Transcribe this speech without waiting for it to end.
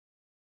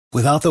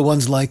Without the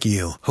ones like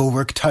you, who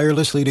work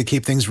tirelessly to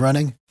keep things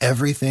running,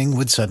 everything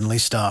would suddenly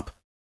stop.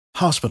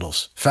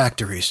 Hospitals,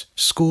 factories,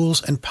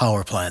 schools, and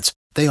power plants,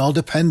 they all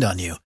depend on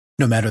you.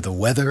 No matter the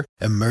weather,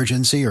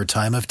 emergency, or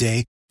time of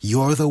day,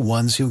 you're the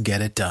ones who get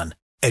it done.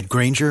 At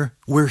Grainger,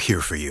 we're here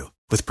for you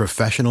with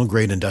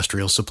professional-grade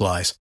industrial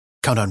supplies.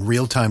 Count on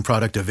real-time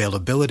product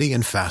availability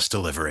and fast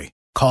delivery.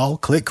 Call,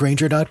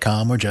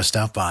 clickgrainger.com, or just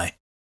stop by.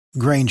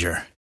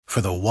 Grainger, for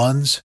the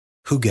ones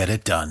who get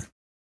it done.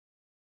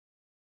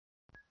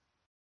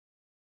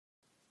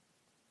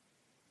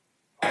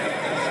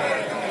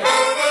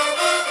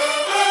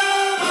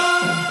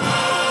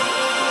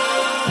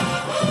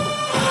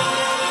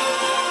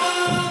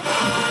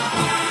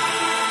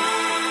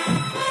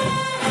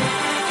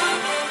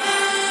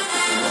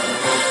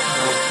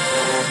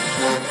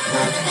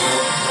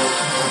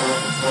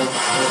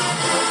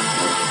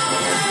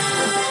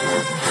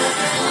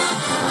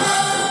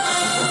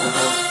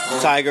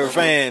 Tiger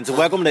fans,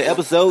 welcome to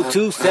episode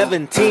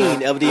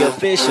 217 of the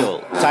official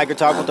Tiger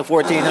Talk with the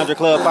 1400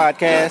 Club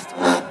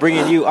podcast,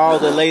 bringing you all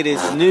the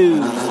latest news,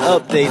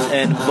 updates,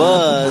 and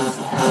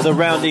buzz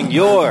surrounding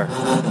your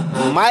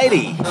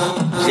mighty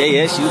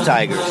JSU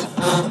Tigers.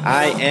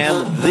 I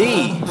am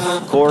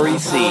the Corey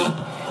C.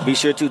 Be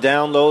sure to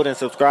download and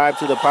subscribe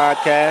to the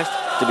podcast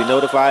to be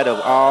notified of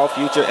all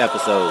future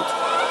episodes.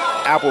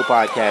 Apple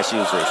Podcast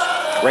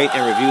users, rate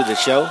and review the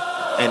show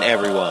and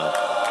everyone.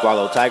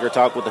 Follow Tiger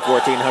Talk with the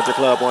 1400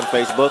 Club on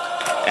Facebook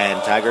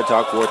and Tiger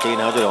Talk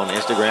 1400 on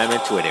Instagram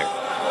and Twitter.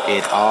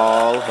 It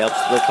all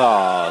helps the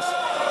cause,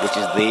 which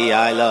is the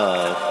I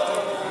love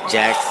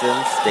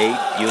Jackson State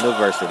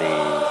University.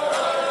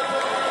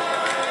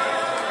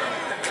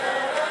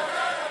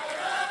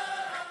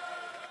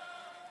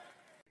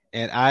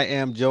 And I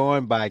am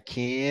joined by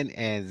Ken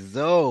and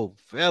Zoe.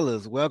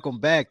 Fellas, welcome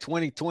back.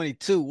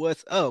 2022.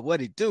 What's up?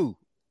 What'd he do?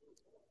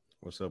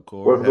 What's up,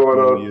 Corey? What's going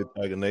on? New Year,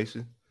 Tiger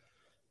Nation.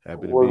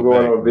 Happy to What's be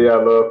going back. on, the I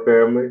Love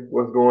family?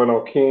 What's going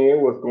on,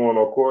 Ken? What's going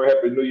on, Corey?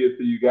 Happy New Year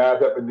to you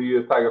guys. Happy New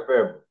Year, Tiger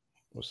family.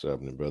 What's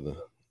happening, brother?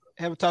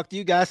 Haven't talked to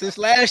you guys since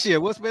last year.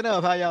 What's been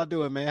up? How y'all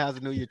doing, man? How's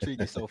the New Year treating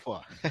you so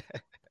far?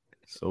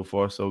 So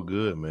far, so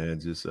good,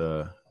 man. Just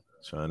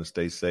trying to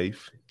stay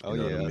safe. You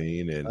know what I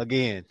mean? And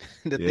again,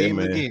 theme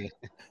man.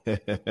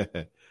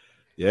 again.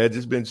 Yeah,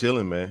 just been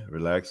chilling, man.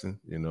 Relaxing,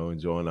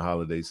 enjoying the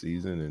holiday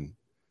season. And,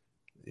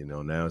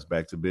 now it's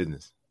back to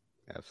business.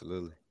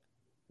 Absolutely.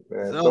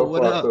 Man, so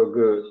far, so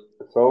good.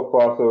 So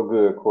far, so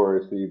good,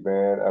 Corey C,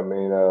 man. I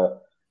mean,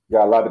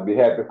 got a lot to be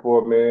happy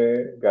for,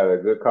 man. Got a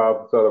good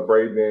cause for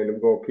celebrating, and we're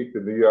going to kick the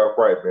New Year off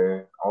right,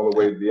 man. Only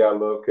way the I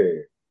Love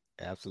can.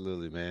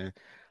 Absolutely, man.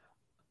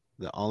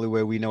 The only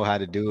way we know how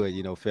to do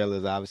it,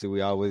 fellas, obviously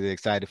we always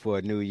excited for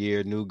a new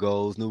year, new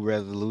goals, new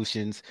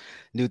resolutions,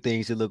 new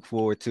things to look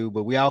forward to.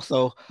 But we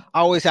also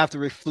always have to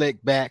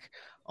reflect back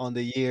on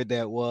the year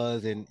that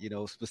was. And,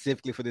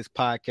 specifically for this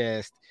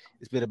podcast,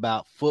 it's been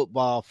about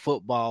football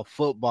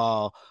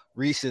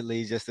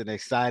recently. Just an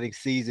exciting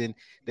season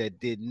that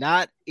did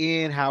not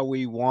end how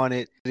we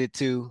wanted it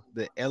to.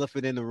 The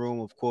elephant in the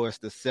room, of course,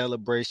 the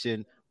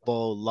Celebration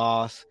Bowl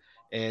loss.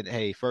 And,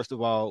 hey, first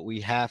of all, we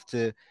have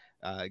to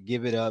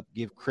give it up,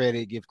 give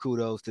credit, give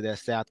kudos to that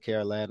South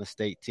Carolina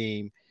State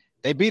team.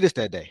 They beat us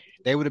that day.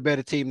 They were the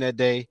better team that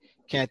day.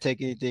 Can't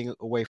take anything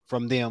away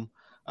from them.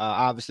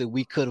 Obviously,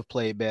 we could have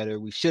played better.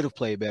 We should have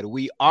played better.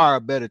 We are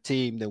a better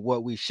team than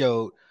what we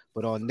showed.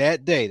 But on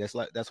that day, that's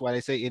why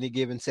they say any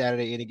given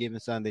Saturday, any given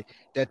Sunday,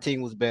 that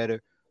team was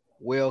better,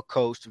 well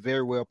coached,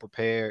 very well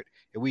prepared.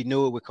 And we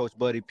knew it with Coach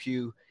Buddy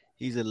Pugh.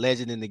 He's a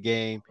legend in the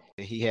game.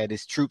 And he had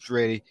his troops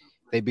ready.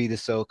 They beat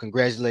us. So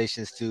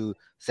congratulations to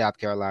South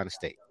Carolina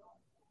State.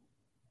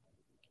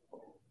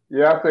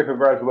 Yeah, I say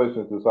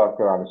congratulations to South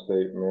Carolina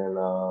State, man.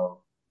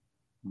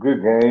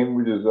 Good game.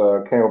 We just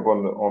came up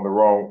on the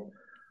wrong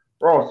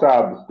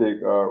side of the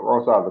stick,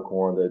 wrong side of the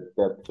coin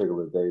that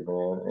particular day,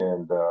 man.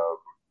 And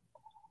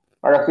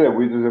like I said,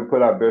 we just didn't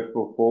put our best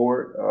foot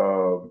forward.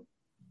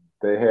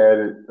 They had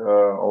it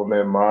on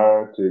their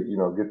mind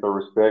to get the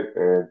respect,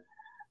 and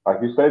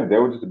like you said, they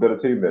were just a better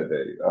team that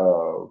day.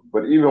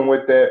 But even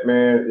with that,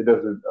 man, it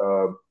doesn't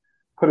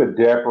put a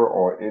damper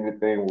on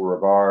anything with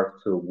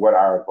regards to what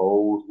our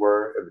goals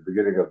were at the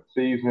beginning of the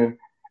season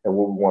and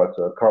what we wanted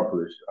to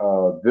accomplish.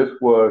 This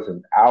was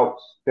an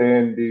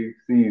outstanding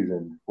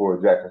season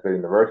for Jackson State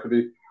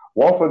University,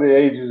 one for the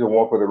ages and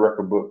one for the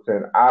record books,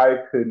 and I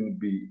couldn't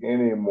be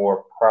any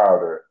more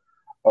prouder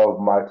of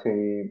my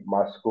team,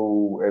 my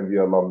school, and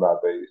the alumni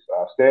base.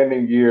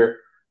 Outstanding year.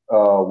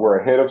 We're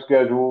ahead of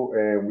schedule,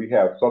 and we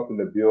have something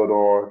to build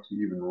on to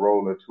even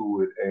roll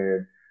into it.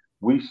 And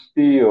we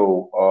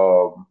still,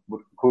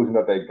 with the conclusion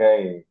of that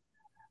game,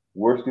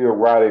 we're still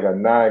riding a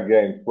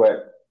 9-game flat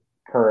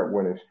current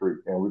winning streak,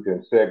 and we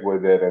can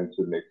segue that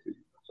into next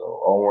season. So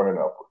onward and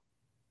upward.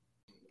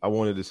 I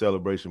wanted the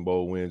Celebration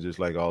Bowl win just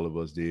like all of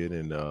us did,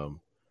 and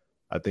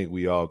I think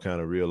we all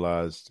kind of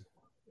realized,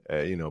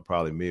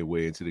 probably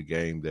midway into the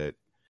game that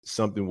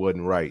something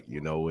wasn't right,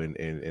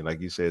 and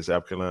like you said,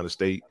 South Carolina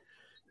State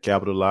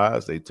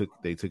capitalized. They took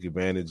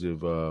advantage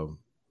of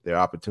their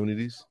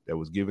opportunities that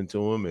was given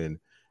to them, and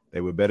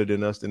they were better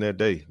than us in that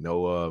day.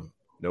 No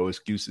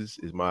excuses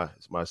is my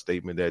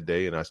statement that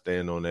day, and I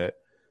stand on that.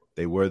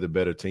 They were the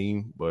better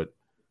team, but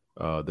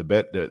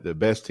the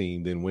best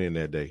team didn't win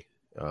that day.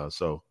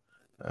 No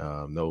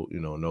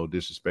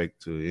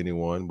disrespect to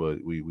anyone,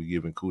 but we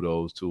giving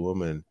kudos to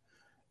them,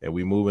 and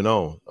we moving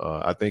on.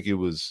 I think it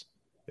was,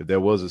 if there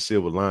was a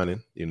silver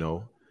lining,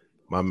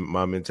 my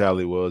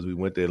mentality was we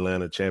went to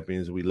Atlanta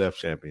champions, we left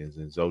champions,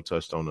 and Zoe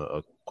touched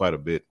on quite a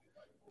bit.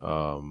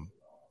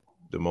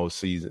 The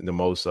most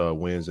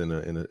wins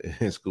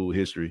in school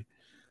history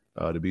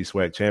to be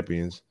SWAC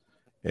champions,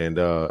 and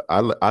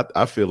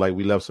I feel like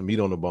we left some meat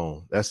on the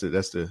bone. That's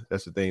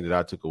the thing that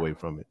I took away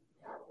from it.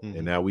 Mm-hmm.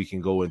 And now we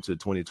can go into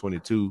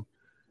 2022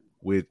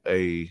 with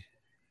a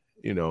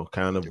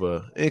kind of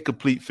a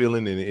incomplete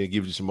feeling, and it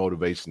gives you some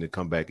motivation to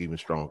come back even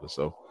stronger.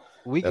 So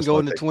we can go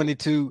into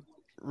 22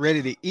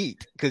 ready to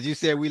eat, because you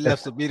said we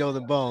left some meat on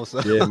the bone. So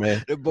yeah,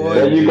 man. The boys,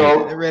 there you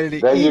go. They're ready to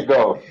eat. There you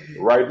go.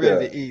 Right there.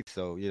 Ready to eat.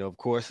 So, of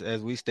course,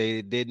 as we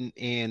stated, it didn't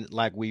end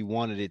like we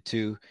wanted it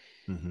to,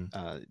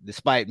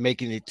 despite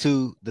making it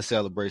to the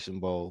Celebration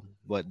Bowl.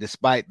 But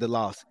despite the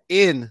loss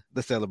in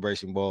the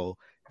Celebration Bowl,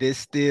 this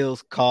still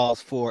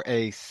calls for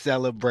a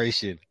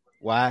celebration.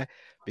 Why?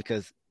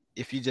 Because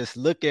if you just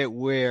look at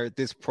where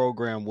this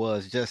program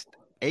was just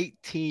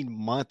 18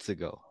 months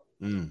ago,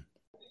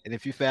 and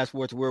if you fast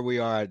forward to where we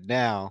are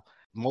now,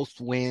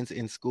 most wins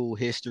in school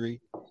history,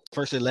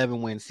 first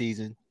 11-win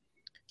season.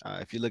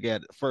 If you look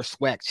at first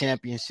SWAC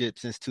championship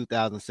since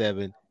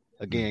 2007,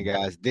 again,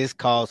 guys, this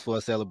calls for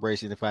a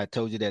celebration. If I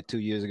told you that 2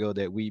 years ago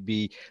that we'd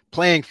be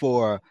playing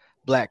for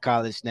Black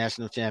College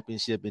National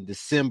Championship in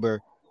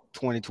December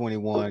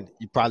 2021,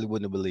 you probably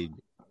wouldn't have believed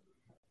it.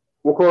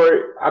 Well,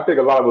 Corey, I think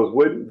a lot of us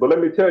wouldn't, but let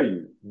me tell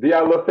you, the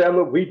I Love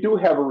family, we do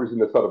have a reason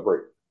to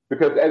celebrate,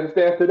 because as it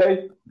stands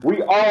today,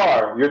 we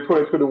are your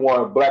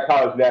 2021 Black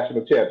College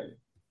National Champion.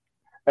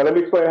 And let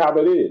me explain how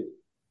that is.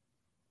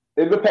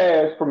 In the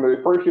past, from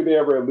the first year they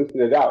ever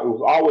listed it out, it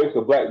was always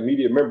the Black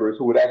media members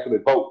who would actually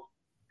vote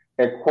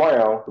and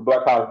crown the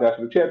Black College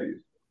National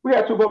Champions. We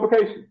had two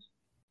publications,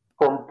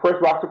 from Press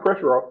Box to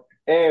Press Row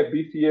and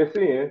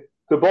BCSN,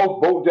 to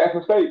both vote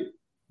Jackson State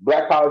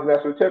Black College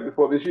National Champion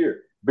for this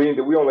year, being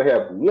that we only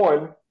have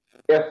one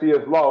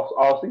FCS loss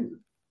all season,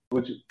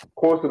 which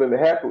coincidentally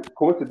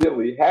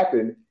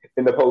happened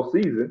in the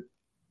postseason,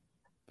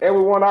 and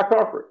we won our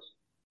conference.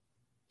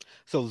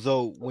 So,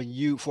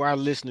 Zoe, for our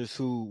listeners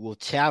who will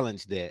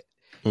challenge that,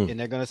 and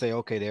they're going to say,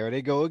 okay, there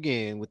they go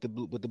again with the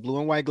blue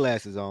and white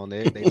glasses on.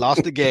 They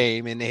lost the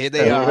game, and here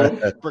they are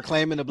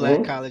proclaiming the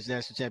Black College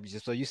National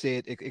Championship. So you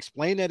said,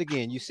 explain that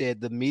again. You said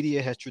the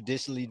media has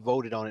traditionally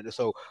voted on it.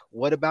 So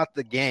what about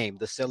the game,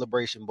 the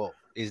Celebration Bowl?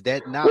 Is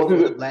that not for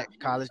the Black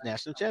College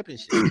National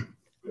Championship?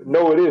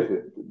 No, it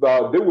isn't.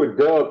 They were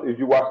dubbed, if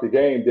you watch the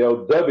game,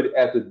 they'll dub it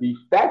as a de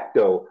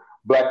facto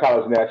Black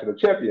College National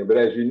Champion. But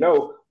as you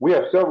know, we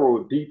have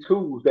several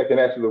D2s that can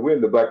actually win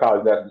the Black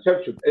College National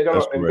Championship.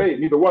 And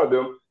neither one of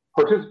them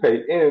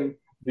participate in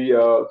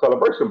the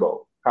Celebration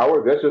Bowl.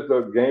 However, that's just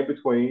a game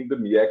between the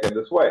MEAC and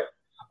the SWAC.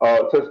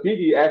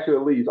 Tuskegee actually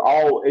leads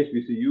all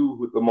HBCUs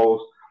with the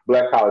most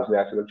Black College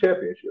National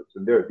Championships,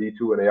 and they're D2,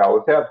 and they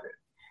always have been.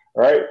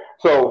 All right?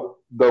 So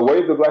the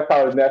way the Black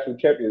College National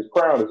Champion is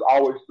crowned is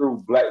always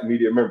through Black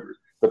media members.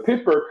 The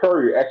Pittsburgh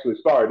Courier actually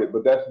started it,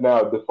 but that's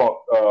now a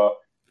defunct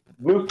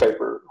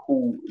newspaper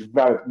who is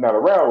not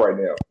around right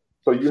now.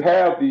 So you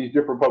have these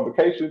different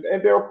publications,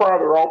 and they're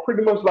all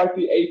pretty much like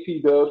the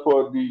AP does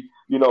for the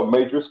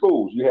major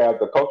schools. You have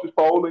the coaches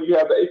poll and you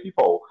have the AP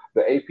poll.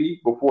 The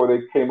AP, before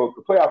they came up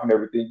with the playoff and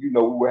everything, we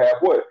would have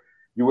what?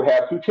 You would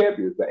have two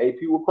champions. The AP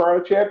will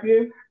crown a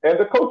champion, and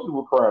the coaches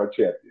will crown a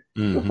champion.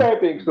 The same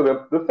thing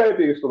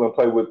is still in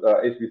play with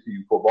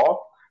HBCU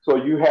football. So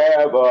you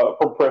have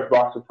from Press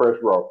Box to Press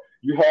Row.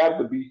 You have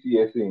the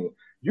BCSN.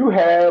 You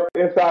have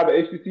inside the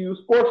HBCU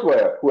Sports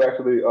Lab, who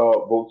actually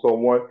votes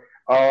on one.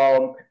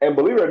 And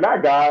believe it or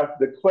not, guys,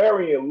 the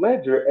Clarion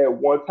Ledger at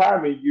one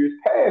time in years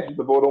past used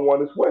to vote on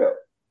one as well.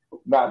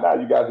 Now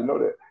you guys know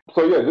that.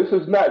 So yeah, this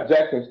is not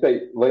Jackson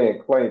State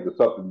laying claim to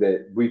something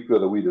that we feel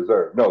that we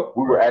deserve. No,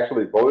 we were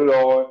actually voted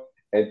on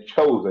and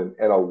chosen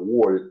and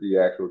awarded the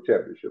actual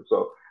championship.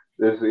 So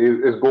this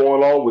is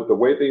going on with the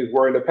way things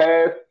were in the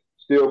past,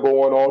 still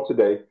going on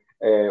today,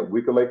 and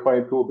we can lay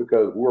claim to it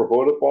because we were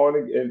voted upon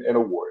and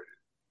awarded.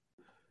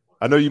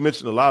 I know you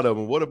mentioned a lot of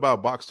them. What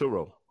about Box to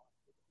Row?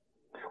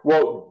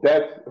 Well,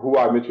 that's who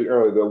I mentioned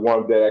earlier, the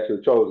one that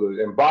actually chose us.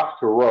 And Box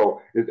to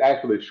Row is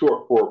actually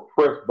short for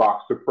Press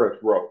Box to Press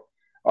Row,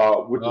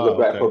 which is a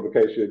Black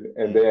publication.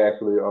 And they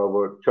actually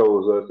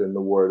chose us and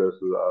awarded us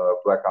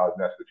Black College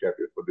National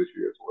Champion for this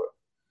year as well.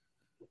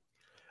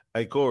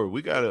 Hey, Corey,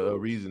 we got a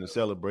reason to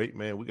celebrate,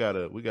 man. We got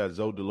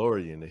Zoe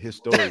DeLorean, the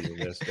historian.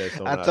 That's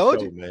on our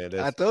show, man.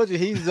 I told you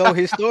he's Zoe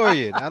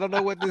historian. I don't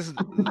know what this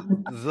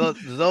Zoe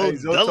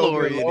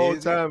DeLorean a long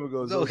is. time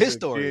ago, Zoe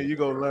historian. You're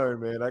gonna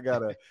learn, man.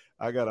 I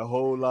I got a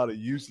whole lot of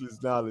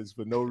useless knowledge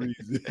for no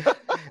reason.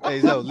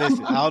 Hey, so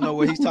listen, I don't know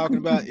what he's talking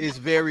about. It's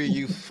very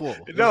useful.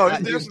 No,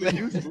 it's definitely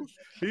useful.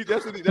 He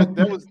definitely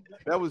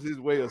that was his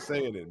way of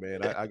saying it,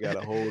 man. I got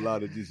a whole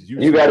lot of just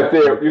useless. You got to say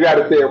it. You got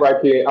to say it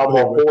right, Ken. I'm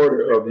a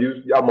hoarder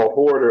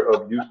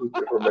of useless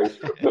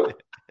information.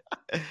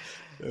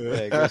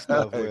 Hey, good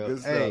stuff, Will. Good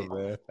stuff,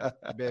 man.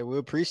 Man, we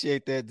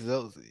appreciate that,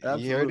 Zoe.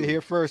 Absolutely. You heard it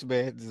here first,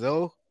 man.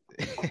 Zoe.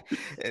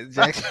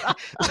 Jackson.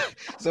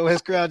 So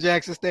has Crown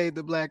Jackson State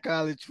the Black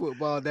College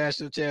Football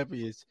National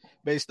Champions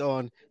based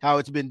on how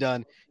it's been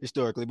done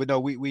historically? But no,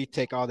 we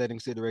take all that in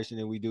consideration,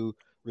 and we do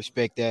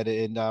respect that.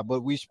 And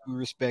but we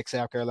respect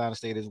South Carolina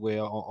State as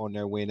well on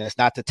their win. That's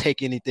not to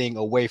take anything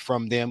away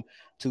from them.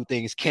 Two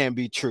things can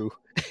be true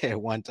at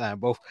one time.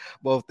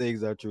 Both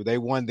things are true. They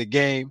won the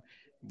game,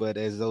 but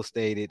as Zoe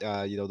stated,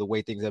 the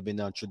way things have been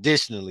done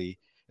traditionally,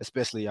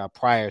 especially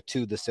prior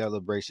to the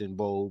Celebration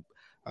Bowl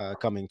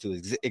coming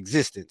to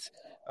existence.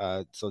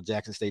 So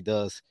Jackson State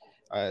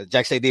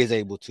is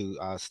able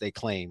to stake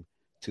claim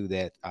to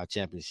that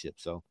championship.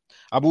 So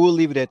but we'll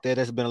leave it at that.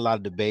 There's been a lot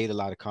of debate, a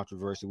lot of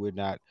controversy. We're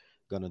not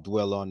going to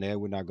dwell on that.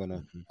 We're not going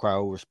to cry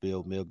over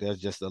spilled milk. There's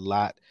just a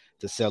lot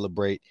to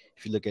celebrate.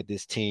 If you look at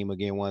this team,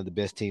 again, one of the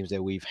best teams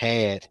that we've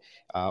had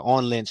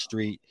on Lynch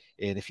Street.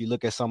 And if you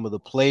look at some of the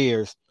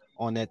players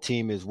on that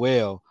team as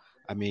well,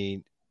 I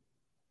mean,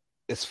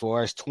 as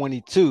far as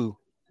 22,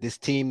 this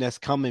team that's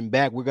coming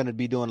back, we're going to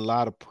be doing a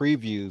lot of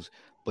previews,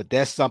 but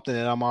that's something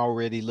that I'm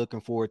already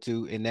looking forward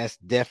to, and that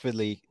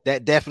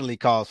definitely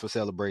calls for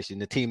celebration.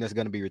 The team that's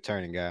going to be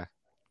returning, guy.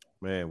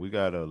 Man, we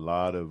got a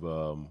lot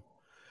of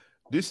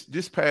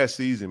this past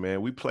season,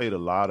 man. We played a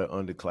lot of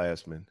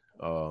underclassmen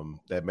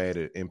that made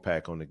an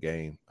impact on the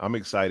game. I'm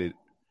excited.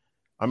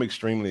 I'm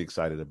extremely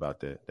excited about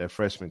that. That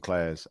freshman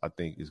class, I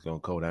think, is going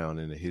to go down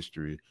in the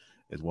history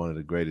as one of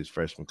the greatest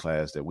freshman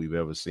class that we've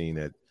ever seen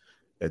at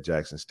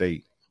Jackson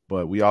State.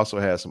 But we also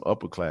had some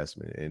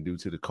upperclassmen, and due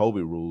to the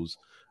COVID rules,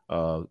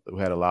 we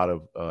had a lot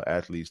of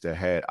athletes that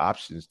had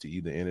options to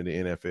either enter the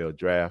NFL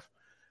draft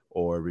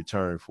or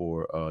return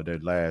for their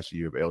last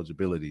year of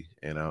eligibility.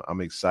 And I'm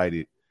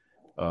excited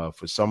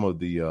for some of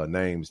the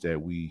names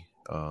that we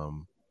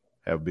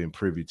have been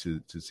privy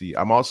to see.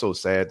 I'm also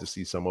sad to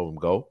see some of them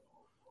go.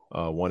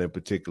 One in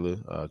particular,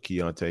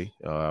 Keontae,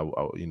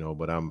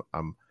 but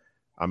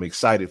I'm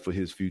excited for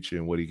his future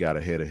and what he got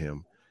ahead of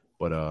him.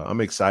 But I'm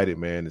excited,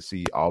 man, to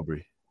see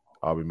Aubrey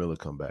Miller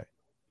come back.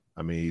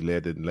 I mean, he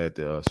led the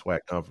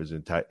SWAC conference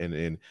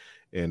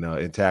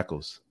in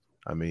tackles.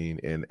 I mean,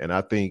 and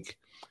I think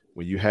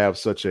when you have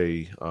such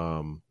a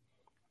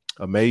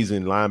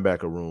amazing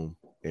linebacker room,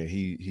 and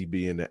he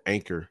being the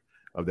anchor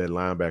of that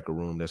linebacker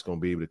room, that's going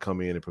to be able to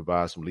come in and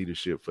provide some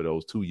leadership for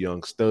those two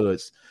young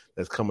studs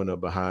that's coming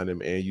up behind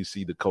him. And you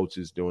see the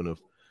coaches doing a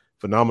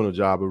phenomenal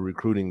job of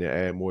recruiting to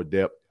add more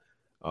depth.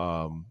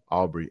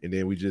 Aubrey, and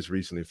then we just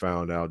recently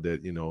found out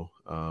that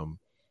Mr.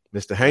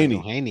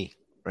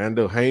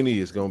 Randall Haney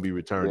is going to be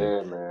returning.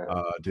 Yeah, man.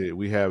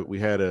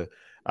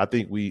 I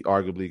think we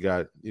arguably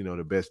got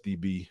the best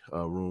DB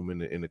room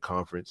in the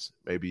conference,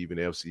 maybe even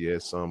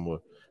FCS. Some were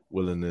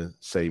willing to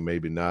say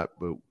maybe not,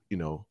 but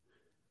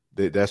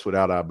that's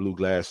without our blue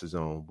glasses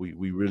on.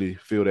 We really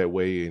feel that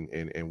way,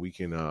 and we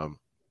can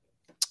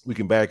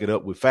back it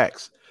up with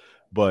facts.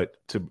 But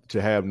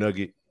to have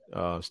Nugget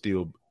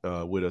still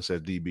with us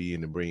at DB,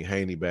 and to bring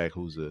Haney back,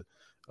 who's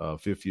a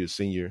fifth-year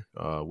senior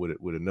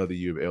with another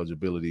year of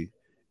eligibility,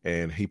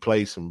 and he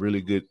played some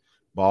really good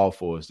ball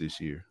for us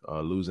this year,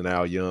 losing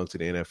Al Young to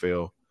the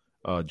NFL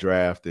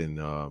draft, and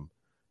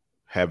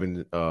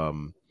having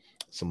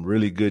some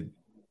really good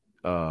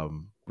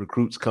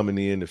recruits coming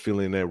in to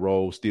fill in that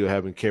role, still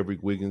having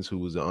Kendrick Wiggins, who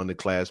was an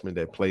underclassman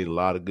that played a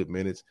lot of good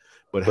minutes,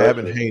 but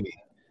having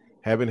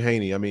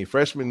Haney, I mean,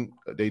 freshmen,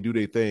 they do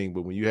their thing,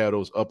 but when you have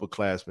those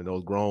upperclassmen,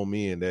 those grown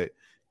men that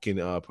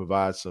can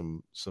provide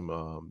some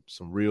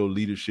real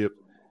leadership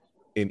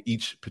in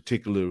each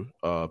particular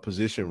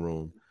position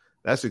room,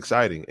 that's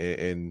exciting.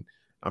 And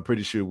I'm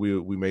pretty sure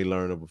we may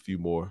learn of a few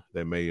more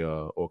that may,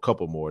 or a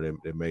couple more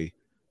that may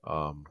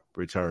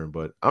return.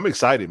 But I'm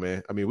excited,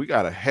 man. I mean, we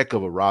got a heck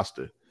of a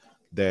roster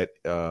that's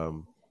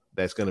going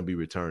to be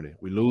returning.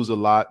 We lose a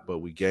lot, but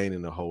we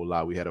gaining a whole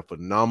lot. We had a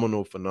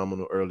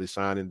phenomenal early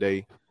signing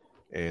day,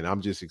 and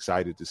I'm just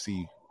excited to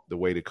see the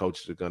way the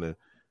coaches are going to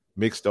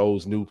mix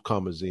those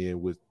newcomers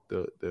in with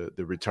the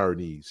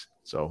returnees.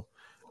 So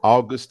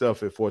all good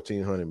stuff at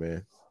 1400,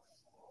 man.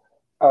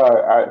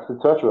 To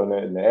touch on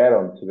that and add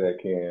on to that,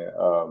 Ken,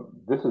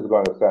 this is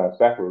going to sound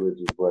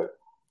sacrilegious, but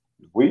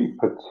we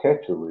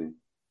potentially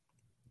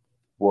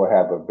will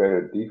have a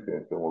better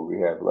defense than what we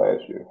had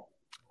last year.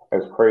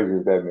 As crazy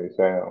as that may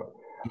sound,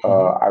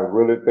 I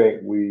really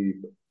think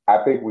we've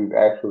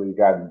actually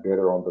gotten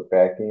better on the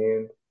back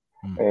end,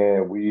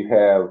 and we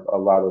have a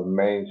lot of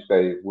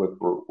mainstays with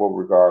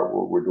regard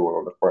what we're doing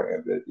on the front end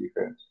of that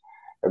defense.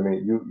 I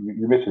mean,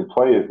 you mentioned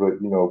players,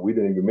 but we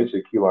didn't even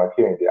mention Keelan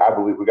Kennedy. I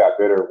believe we got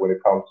better when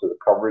it comes to the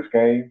coverage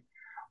game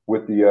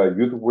with the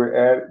youth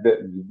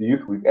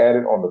we've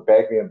added on the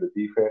back end of the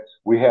defense.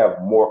 We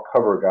have more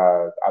cover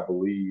guys, I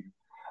believe,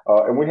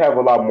 And we have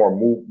a lot more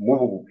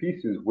movable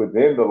pieces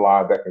within the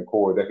linebacking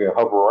core that can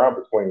hover around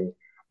between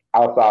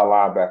outside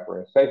linebacker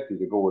and safety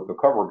to go with the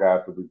cover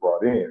guys that we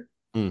brought in.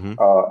 Mm-hmm.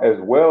 As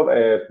well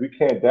as we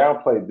can't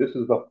downplay, this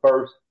is the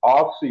first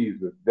off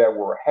season that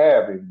we're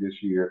having this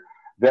year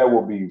that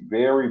will be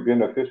very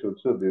beneficial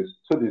to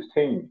this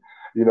team.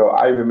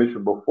 I even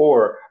mentioned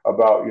before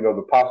about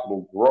the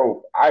possible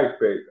growth. I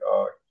expect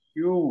a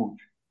huge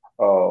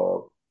uh,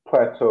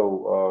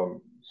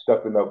 plateau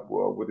stepping up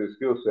with his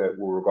skill set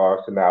with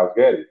regards to Niles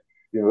Gaddy.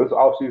 This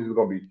offseason is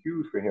going to be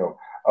huge for him.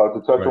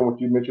 To touch on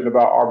what you mentioned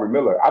about Aubrey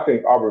Miller, I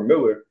think Aubrey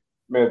Miller,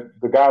 man,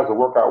 the guy's a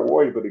workout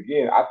warrior, but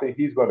again, I think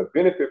he's going to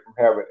benefit from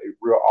having a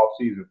real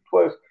offseason.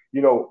 Plus,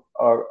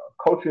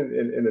 coaching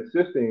and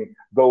assisting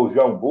those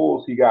young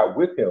bulls he got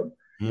with him.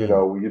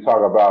 When you talk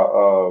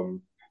about,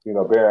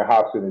 Baron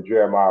Hobson and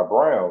Jeremiah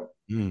Brown,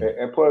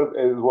 and plus,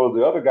 as well as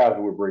the other guys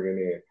that we're bringing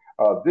in.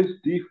 This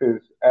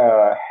defense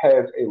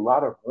has a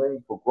lot of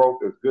room for growth.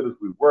 As good as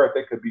we were,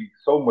 they could be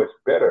so much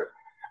better.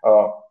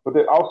 But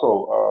then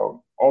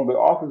also on the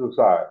offensive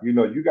side,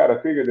 you got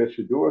to figure that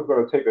Shedeur is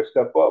going to take a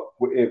step up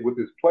with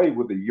his play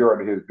with a year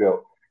under his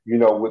belt.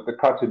 With the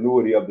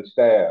continuity of the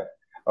staff,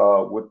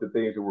 with the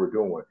things that we're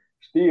doing.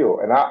 Still,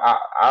 and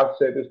I've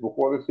said this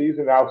before the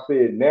season, I'll say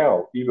it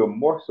now, even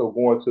more so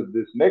going to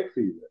this next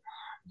season.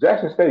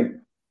 Jackson State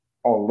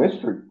on Lynch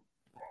Street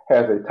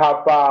has a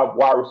top 5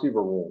 wide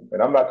receiver room.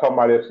 And I'm not talking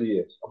about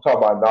FCS. I'm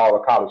talking about all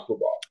of college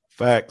football.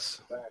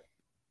 Facts.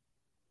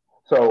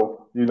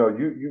 So,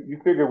 you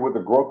figure with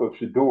the growth of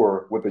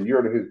Shedeur, with a year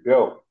under his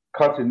belt,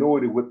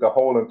 continuity with the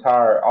whole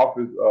entire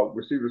offense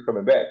receivers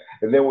coming back,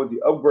 and then with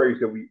the upgrades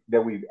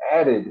that we've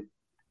added,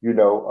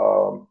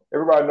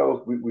 everybody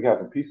knows we have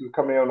some pieces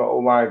coming on the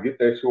O-line, get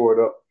that shored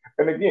up.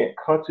 And again,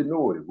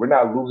 continuity. We're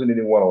not losing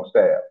anyone on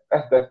staff.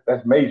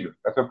 That's major.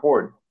 That's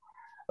important.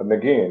 And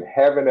again,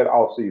 having that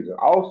off season.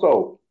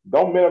 Also,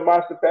 don't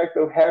minimize the fact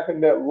of having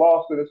that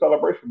loss in the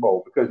Celebration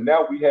Bowl, because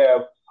now we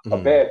have a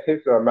bad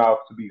taste in our mouth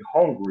to be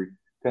hungry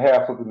to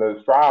have something to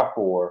strive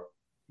for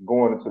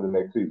going into the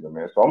next season,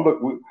 man. So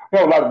we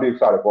have a lot to be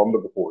excited for. I'm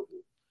looking forward to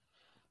it.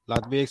 A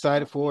lot to be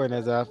excited for, and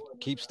as I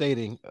keep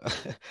stating,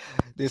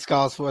 this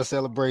calls for a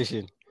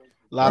celebration.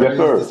 A lot of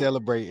reasons to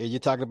celebrate. And you're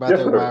talking about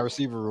that wide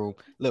receiver room.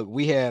 Look,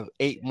 we have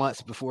 8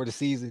 months before the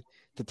season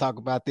to talk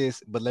about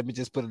this, but let me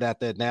just put it out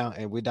there now,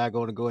 and we're not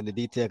going to go into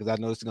detail because I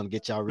know it's going to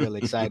get y'all real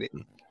excited.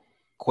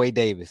 Quay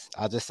Davis.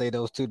 I'll just say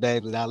those 2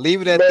 names, and I'll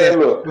leave it at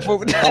that. Before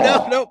we,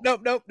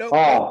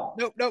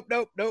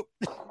 nope.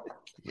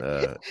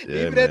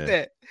 Leave it at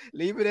that.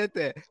 Leave it at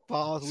that.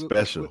 Pause.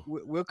 Special.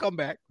 We'll come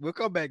back. We'll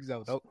come back,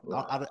 Zoe. Nope.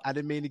 I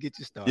didn't mean to get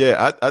you started.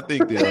 Yeah, I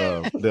think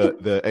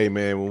the hey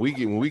man, when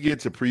we get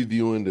to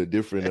previewing the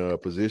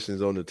different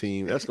positions on the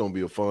team, that's gonna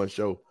be a fun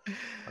show.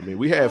 I mean,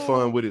 we had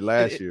fun with it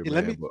last year,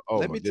 man.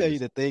 Let me tell you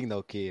the thing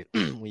though, kid.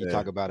 When you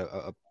talk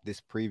about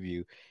this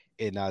preview,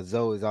 and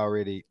Zoe is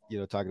already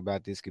talking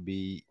about this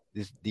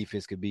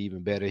defense could be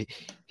even better.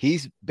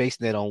 He's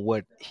basing that on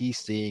what he's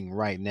seeing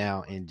right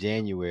now in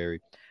January.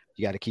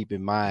 You got to keep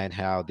in mind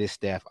how this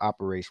staff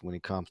operates when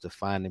it comes to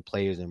finding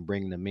players and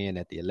bringing them in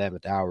at the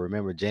 11th hour.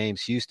 Remember,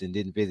 James Houston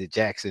didn't visit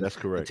Jackson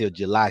until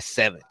July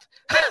 7th.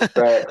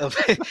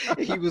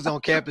 He was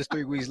on campus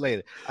 3 weeks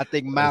later. I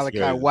think Malachi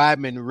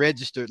Wideman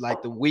registered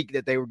like the week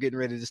that they were getting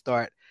ready to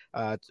start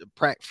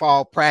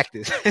fall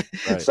practice.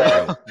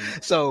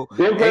 So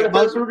they played the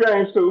first 2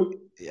 games too.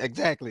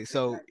 Exactly.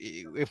 So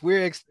if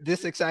we're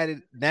this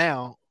excited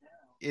now,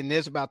 and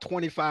there's about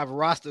 25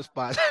 roster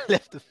spots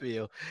left to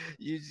fill,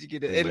 you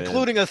get it,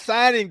 including a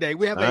signing day.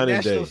 We have a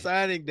national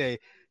signing day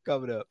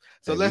coming up.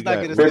 So let's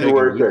not get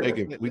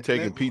ahead. We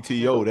taking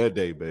PTO that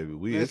day,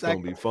 baby. It's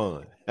gonna be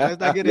fun. Let's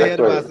not get ahead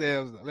of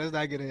ourselves. Let's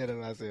not get ahead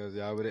of ourselves,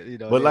 y'all.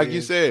 But like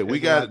you said, we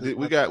got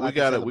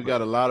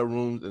a lot of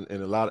rooms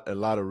and a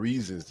lot of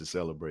reasons to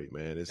celebrate,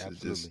 man. This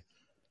is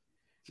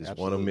just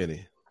one of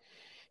many.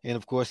 And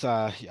of course,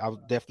 I'm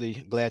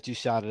definitely glad you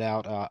shouted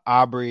out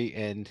Aubrey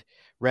and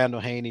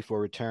Randall Haney for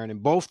return.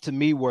 And both to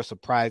me were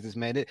surprises,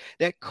 man.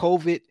 That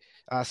COVID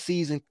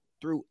season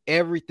threw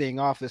everything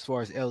off as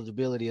far as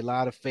eligibility. A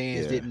lot of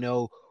fans didn't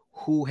know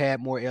who had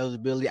more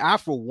eligibility. I,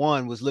 for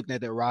one, was looking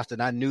at that roster,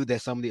 and I knew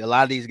that a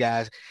lot of these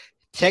guys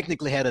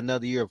technically had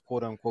another year of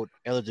quote unquote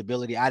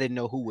eligibility. I didn't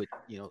know who would,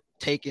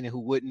 take it and who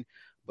wouldn't.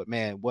 But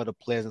man, what a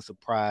pleasant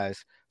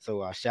surprise.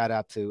 So shout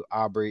out to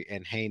Aubrey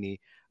and Haney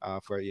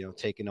for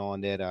taking on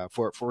that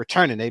for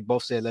returning. They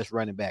both said let's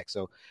run it back,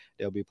 so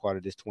they'll be part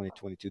of this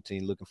 2022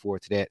 team. Looking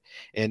forward to that.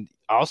 And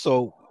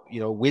also,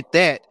 with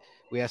that,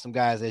 we have some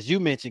guys, as you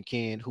mentioned,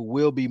 Ken, who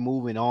will be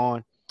moving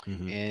on,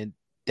 and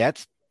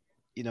that's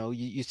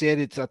you said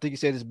it's. I think you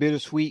said it's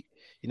bittersweet.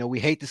 We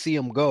hate to see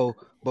them go,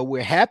 but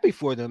we're happy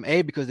for them.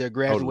 Because they're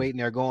graduating,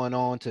 they're going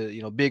on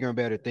to bigger and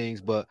better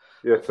things. But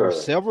for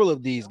several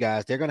of these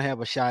guys, they're going to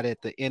have a shot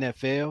at the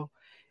NFL.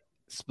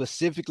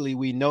 Specifically,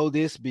 we know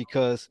this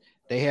because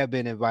they have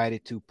been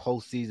invited to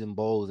postseason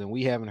bowls, and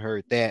we haven't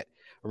heard that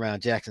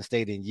around Jackson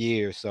State in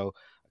years. So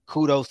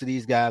kudos to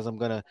these guys. I'm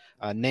going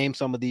to name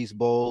some of these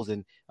bowls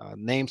and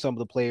name some of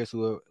the players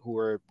who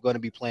are going to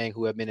be playing,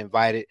 who have been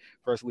invited.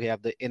 First, we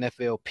have the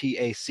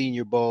NFLPA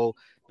Senior Bowl.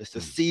 Mr.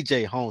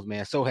 CJ Holmes,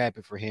 man, so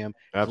happy for him.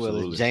 Absolutely.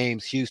 As well as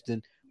James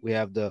Houston. We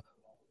have the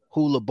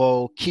Hula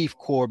Bowl, Keith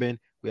Corbin.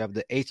 We have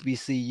the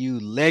HBCU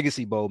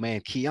Legacy Bowl,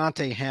 man.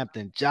 Keontae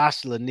Hampton,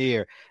 Josh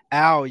Lanier,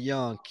 Al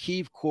Young,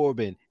 Keith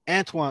Corbin,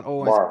 Antoine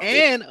Owens,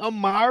 and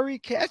Amari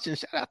Catchings.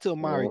 Shout out to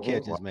Amari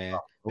Catchings, man.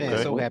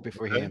 Man, so happy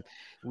for him.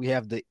 We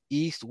have the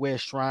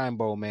East-West Shrine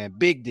Bowl, man.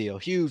 Big deal,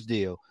 huge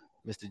deal.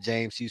 Mr.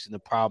 James Houston, the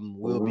problem,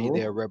 will be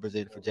there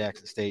representing for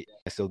Jackson State.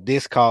 So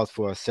this calls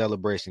for a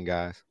celebration,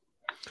 guys.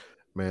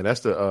 Man, that's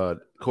the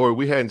Corey.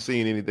 We hadn't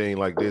seen anything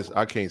like this.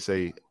 I can't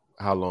say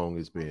how long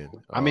it's been.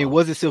 I mean,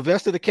 was it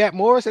Sylvester the Cat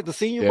Morris at the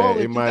Senior Bowl?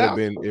 It might have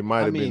been. It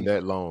might have been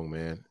that long,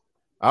 man.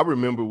 I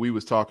remember we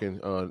was talking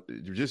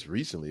just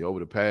recently over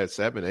the past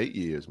 7-8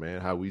 years,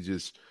 man. How we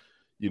just,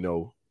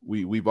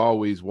 we've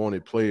always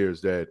wanted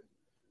players that,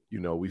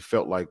 we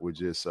felt like were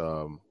just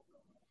able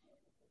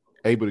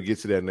to get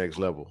to that next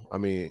level. I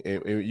mean,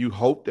 and you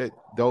hope that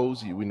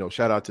those,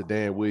 shout out to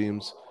Dan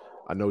Williams.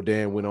 I know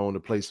Dan went on to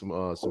play some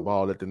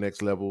ball at the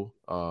next level,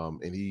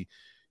 and he,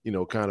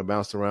 kind of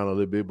bounced around a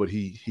little bit, but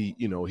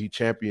he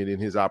championed in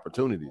his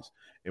opportunities,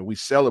 and we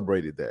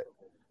celebrated that,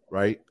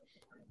 right?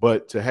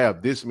 But to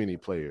have this many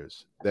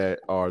players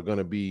that are going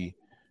to be,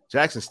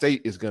 Jackson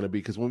State is going to be,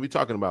 because when we're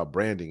talking about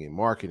branding and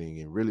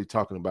marketing and really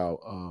talking about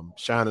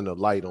shining a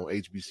light on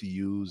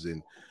HBCUs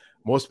and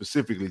more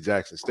specifically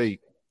Jackson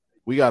State,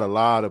 we got a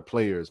lot of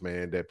players,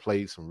 man, that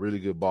played some really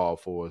good ball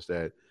for us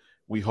that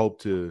we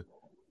hope to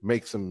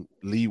make some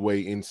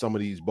leeway in some of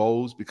these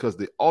bowls, because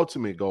the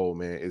ultimate goal,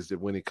 man, is that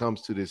when it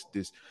comes to this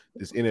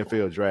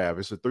NFL draft,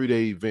 it's a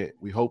 3-day event.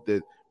 We hope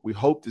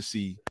to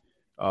see,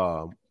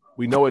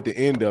 we know at the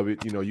end of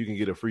it, you can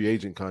get a free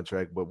agent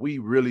contract, but we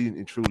really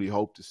and truly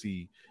hope to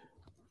see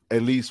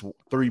at least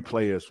 3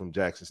 players from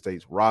Jackson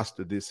State's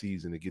roster this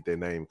season to get their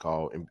name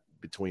called in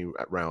between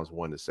rounds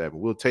 1 to 7.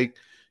 We'll take,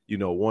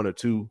 1 or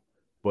 2,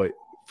 but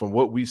from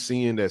what we've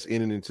seen that's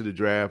in and into the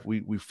draft,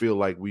 we feel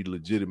like we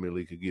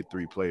legitimately could get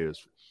 3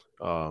 players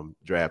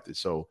drafted.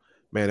 So,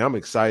 man, I'm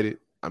excited.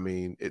 I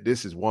mean,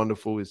 this is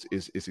wonderful.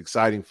 It's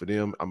exciting for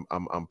them.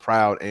 I'm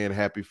proud and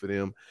happy for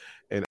them.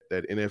 And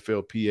that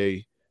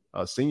NFLPA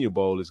Senior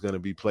Bowl is going to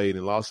be played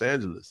in Los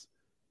Angeles.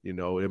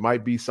 It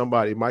might be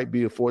it might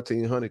be a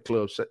 1400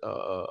 club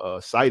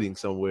sighting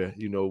somewhere,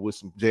 with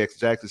some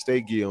Jackson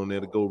State gear on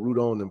there to go root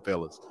on them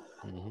fellas.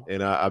 Mm-hmm.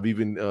 And I've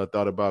even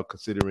thought about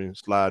considering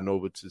sliding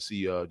over to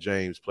see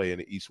James play in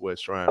the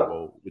East-West Shrine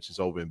Bowl, which is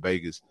over in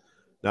Vegas,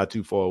 not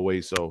too far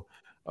away. So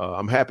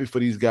I'm happy for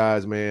these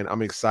guys, man.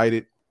 I'm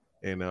excited,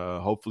 and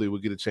hopefully we'll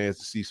get a chance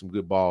to see some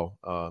good ball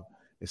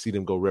and see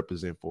them go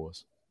represent for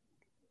us.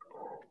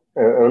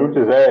 And let me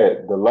just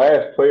add, the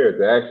last player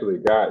that actually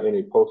got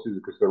any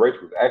postseason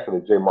consideration was actually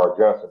Jamar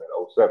Johnson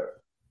in 2007.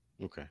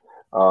 Okay.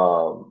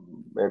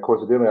 And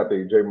coincidentally, I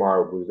think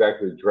Jamar was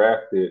actually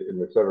drafted in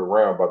the 7th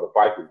round by the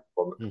Vikings,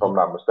 if I'm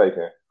not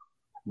mistaken.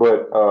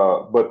 But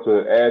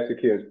to add to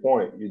Ken's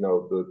point,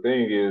 the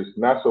thing is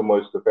not so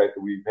much the fact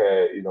that we've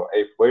had,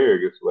 a player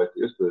get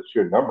selected, it's the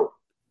sheer number.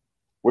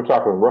 We're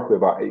talking roughly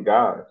about 8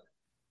 guys.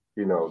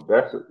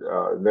 That's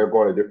they're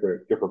going to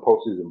different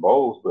postseason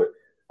bowls, but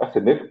that's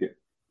significant.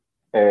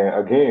 And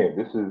again,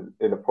 this is,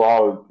 for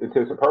all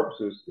intents and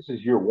purposes, this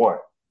is year 1,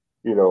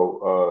 in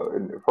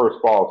the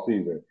first fall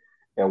season.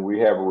 And we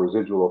have a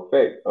residual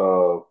effect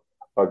of,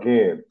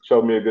 again,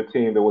 show me a good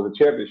team that wins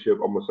a championship,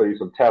 I'm going to show you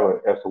some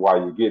talent as to why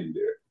you're getting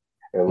there.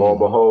 And lo and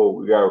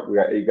behold, we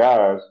got 8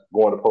 guys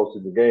going to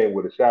postseason game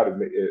with a shot at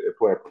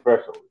playing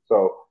professionally.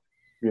 So,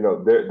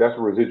 that's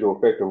a residual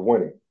effect of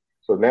winning.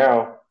 So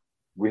now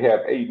we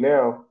have 8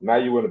 now. Now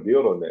you want to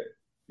build on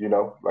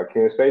that. Like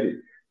Ken stated,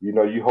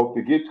 you hope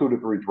to get 2 to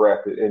 3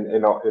 drafted.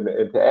 And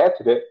to add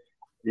to that,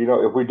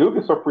 if we do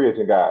get some free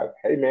agent guys,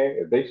 hey, man,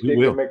 if they stick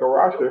and make a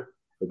roster,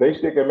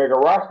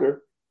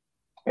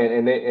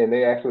 and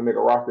they actually make a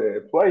roster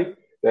and play,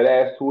 that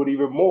adds to it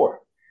even more.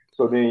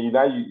 So then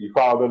you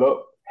follow it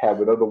up,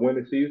 have another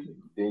winning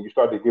season, then you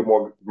start to get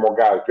more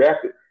guys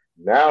drafted.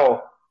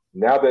 Now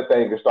that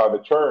thing is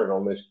starting to churn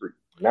on this street.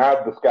 Now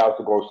the scouts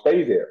are going to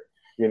stay there,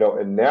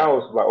 and now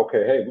it's like,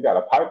 okay, hey, we got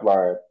a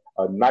pipeline,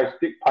 a nice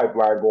thick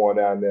pipeline going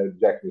down there in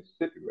Jackson,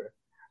 Mississippi, man.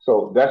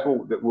 So that's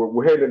what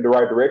we're heading in the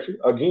right direction.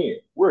 Again,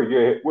 we're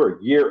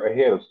a year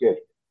ahead of schedule.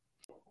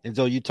 And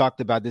so you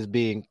talked about this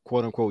being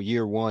quote unquote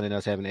year 1 and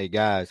us having 8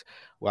 guys.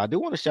 Well, I do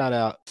want to shout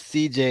out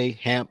CJ,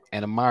 Hamp,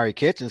 and Amari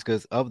Catchings,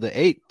 because of the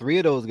 8, 3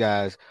 of those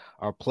guys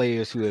are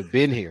players who have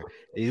been here.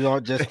 These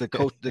aren't just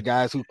the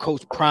guys who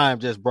Coach Prime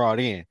just brought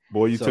in.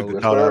 Boy, you took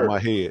the thought out of my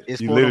head.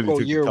 It's quote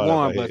unquote year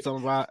 1, but some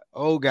of our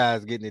old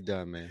guys getting it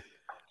done, man.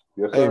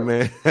 Yes, hey,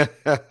 man,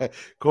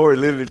 Corey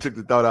literally took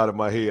the thought out of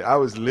my head. I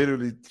was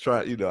literally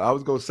trying, I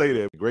was going to say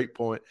that. Great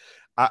point.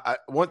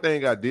 One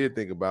thing I did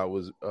think about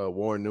was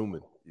Warren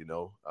Newman.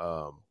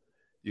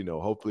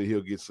 Hopefully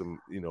he'll get some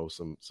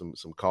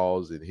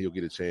calls and he'll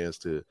get a chance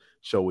to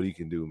show what he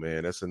can do,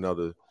 man. That's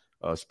another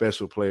a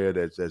special player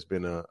that's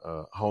been a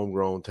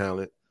homegrown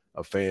talent,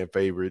 a fan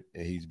favorite,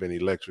 and he's been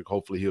electric.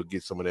 Hopefully he'll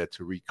get some of that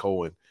Tariq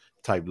Cohen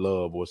type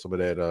love or some of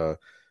that,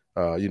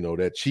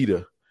 that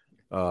cheetah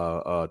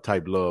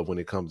type love when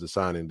it comes to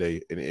signing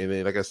day.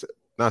 And like I said,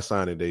 not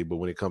signing day, but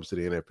when it comes to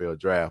the NFL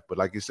draft. But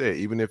like you said,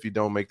 even if you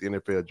don't make the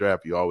NFL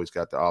draft, you always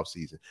got the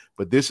offseason.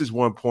 But this is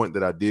one point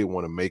that I did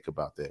want to make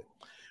about that.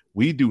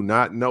 We do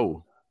not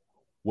know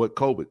what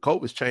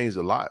COVID's changed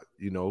a lot,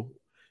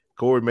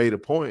 Corey made a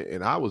point,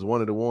 and I was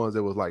one of the ones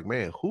that was like,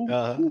 man,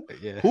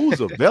 who's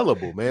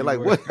available, man? Like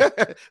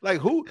what? Like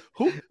who?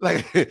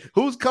 Like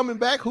who's coming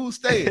back? Who's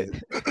staying?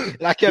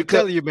 And I kept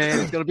telling you, man,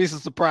 it's gonna be some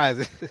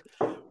surprises.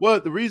 Well,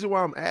 the reason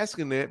why I'm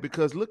asking that,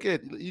 because look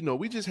at,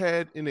 we just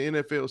had in the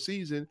NFL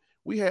season,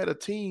 we had a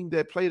team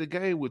that played a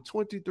game with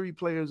 23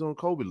 players on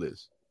COVID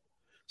lists.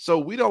 So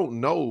we don't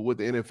know what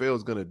the NFL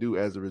is going to do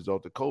as a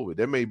result of COVID.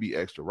 There may be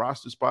extra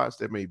roster spots.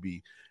 There may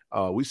be,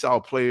 we saw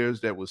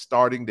players that were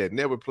starting that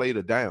never played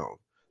a down.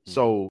 Mm-hmm.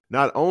 So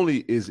not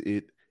only is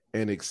it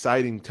an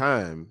exciting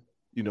time,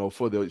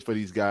 for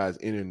these guys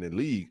entering the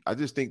league, I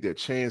just think their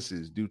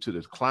chances due to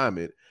the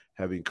climate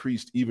have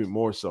increased even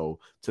more so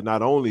to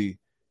not only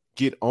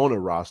get on a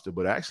roster,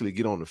 but actually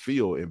get on the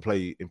field and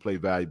play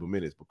valuable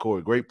minutes. But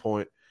Corey, great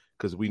point,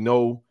 because we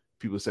know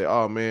people say,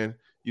 oh man,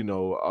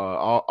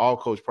 all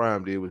Coach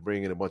Prime did was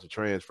bring in a bunch of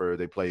transfers.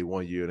 They played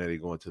 1 year and then they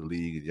go into the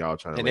league, and y'all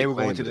trying to. And they were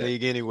going to the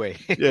league anyway.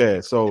 Yeah,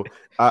 so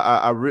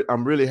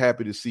I'm really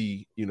happy to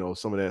see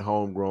some of that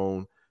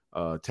homegrown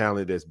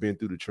talent that's been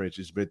through the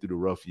trenches, been through the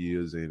rough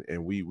years,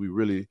 and we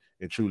really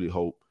and truly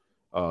hope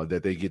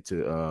that they get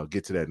to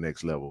that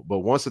next level. But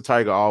once a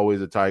Tiger,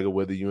 always a Tiger,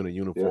 whether you're in a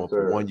uniform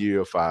for 1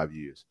 year or 5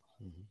 years.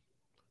 Mm-hmm.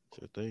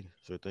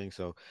 Sure thing.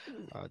 So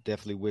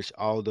definitely wish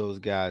all those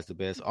guys the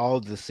best, all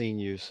the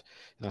seniors,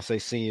 and I say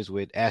seniors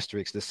with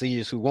asterisks, the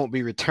seniors who won't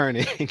be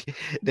returning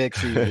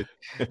next season,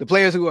 the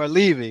players who are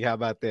leaving. How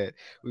about that?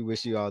 We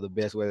wish you all the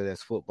best, whether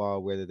that's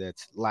football, whether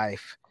that's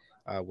life,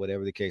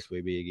 whatever the case may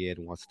be.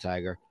 Again, once a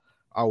Tiger,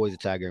 always a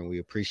Tiger, and we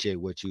appreciate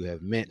what you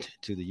have meant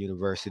to the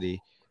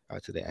university,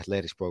 to the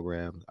athletics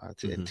program,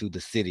 and to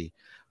the city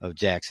of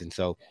Jackson.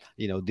 So,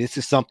 this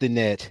is something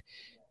that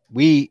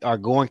we are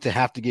going to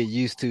have to get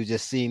used to,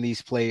 just seeing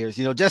these players,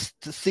 just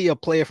to see a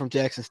player from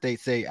Jackson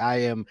State say, I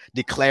am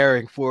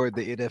declaring for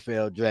the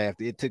NFL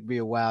draft. It took me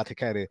a while to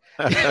kind of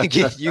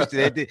get used to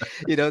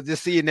that,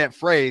 just seeing that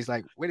phrase,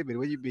 like, wait a minute,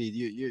 what do you mean?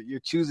 You're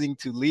choosing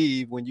to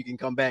leave when you can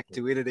come back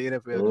to enter the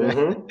NFL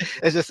draft.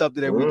 It's just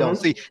something that we don't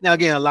see. Now,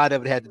 again, a lot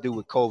of it had to do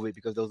with COVID,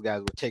 because those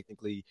guys were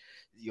technically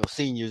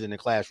seniors in the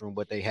classroom,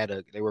 but they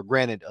were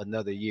granted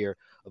another year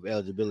of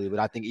eligibility. But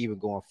I think even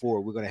going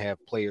forward, we're going to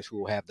have players who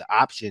will have the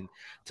option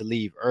to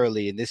leave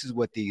early. And this is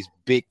what these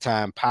big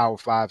time Power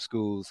 5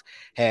 schools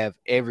have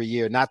every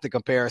year. Not to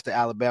compare us to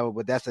Alabama,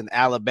 but that's an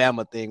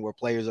Alabama thing where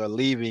players are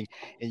leaving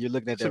and you're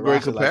looking at that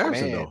roster like,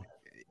 man, though.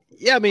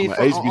 Yeah, I mean,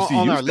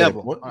 on our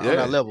level. On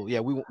our level. Yeah,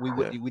 we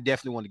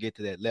definitely want to get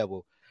to that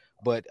level.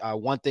 But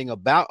one thing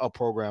about a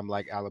program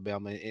like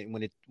Alabama,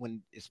 and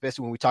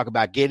especially when we talk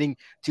about getting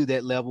to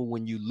that level,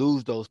 when you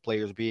lose those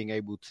players, being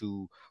able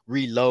to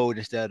reload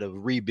instead of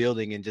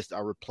rebuilding and just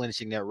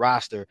replenishing that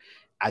roster,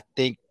 I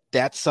think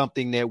that's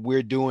something that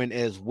we're doing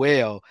as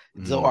well.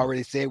 Zoe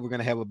already said we're going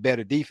to have a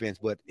better defense,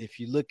 but if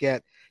you look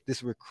at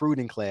this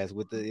recruiting class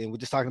and we're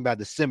just talking about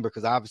December,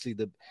 because obviously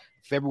the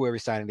February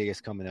signing day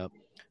is coming up.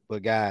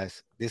 But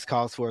guys, this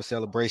calls for a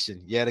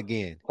celebration yet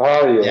again.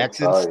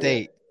 Jackson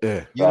State.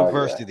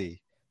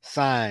 University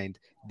signed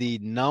the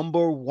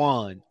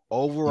 #1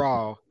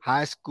 overall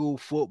high school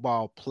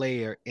football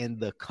player in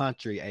the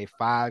country, a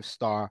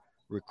 5-star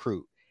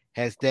recruit.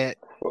 Has that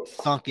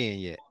sunk in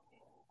yet?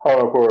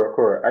 Hold on,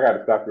 Corey. I got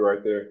to stop you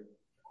right there.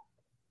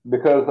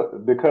 Because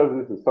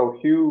this is so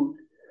huge,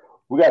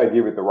 we got to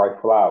give it the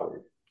right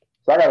flowers.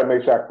 So I got to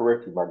make sure I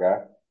correct you, my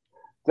guy.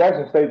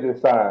 Jackson State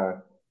just signed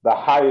the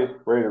highest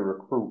rated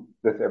recruit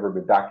that's ever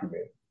been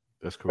documented.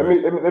 That's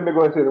correct. Let me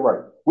go ahead and say it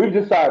right. We've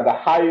just signed the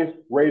highest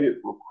rated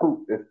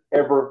recruit that's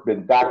ever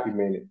been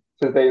documented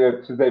since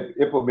they've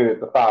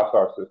implemented the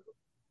 5-star system.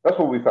 That's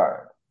what we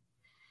signed.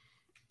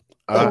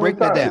 So break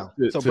that down.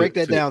 Break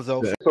that down,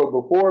 Zoe. So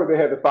before they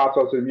had the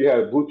 5-star system, you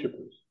had blue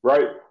chippers,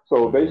 right?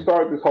 So they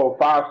started this whole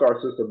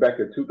 5-star system back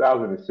in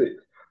 2006.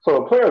 So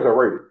the players are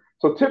rated.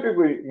 So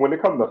typically, when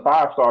it comes to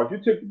 5 stars, you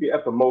typically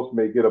at the most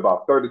may get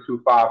about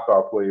 32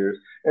 5-star players,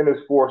 and it's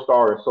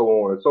 4-star and so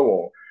on and so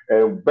on.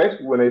 And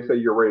basically, when they say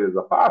you're rated as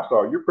a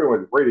 5-star, you're pretty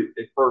much rated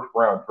a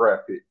first-round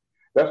draft pick.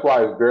 That's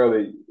why it's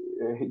barely,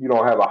 you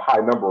don't have a high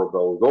number of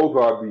those. Those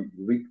are the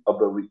elite of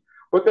the elite.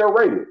 But they're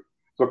rated.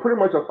 So pretty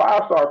much a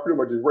 5-star pretty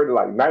much is rated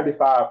like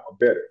 95 or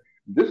better.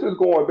 This is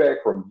going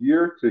back from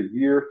year to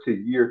year to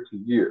year to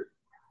year.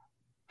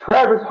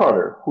 Travis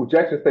Hunter, who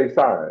Jackson State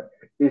signed,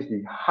 is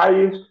the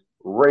highest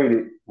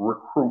rated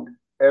recruit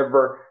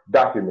ever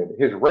documented.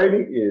 His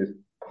rating is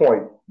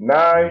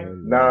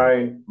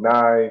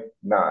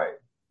 .9999.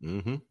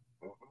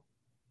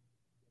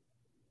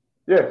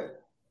 Yes.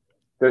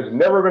 There's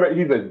never been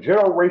he's a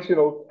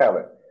generational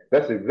talent.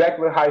 That's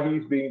exactly how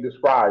he's being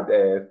described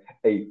as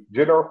a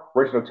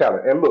generational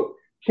talent. And look,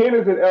 Ken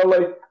is in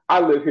LA. I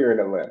live here in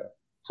Atlanta.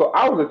 So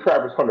I was a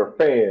Travis Hunter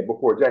fan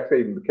before Jack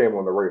Saban became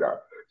on the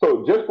radar.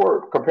 So just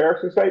for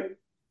comparison's sake,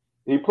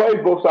 he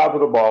plays both sides of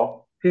the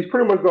ball. He's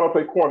pretty much going to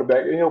play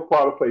cornerback, and he'll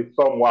probably play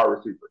some wide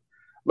receiver.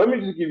 Let me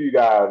just give you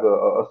guys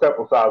a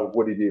sample size of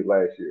what he did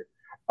last year.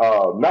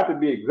 Not to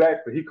be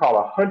exact, but he caught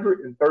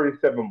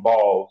 137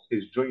 balls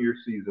his junior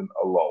season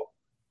alone.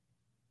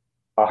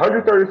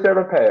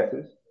 137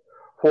 passes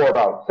for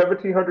about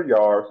 1,700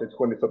 yards and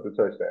 20 something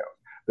touchdowns.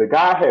 The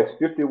guy has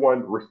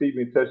 51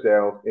 receiving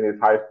touchdowns in his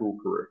high school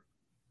career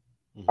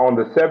on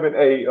the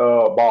 7A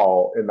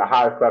ball in the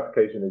highest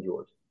classification in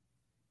Georgia.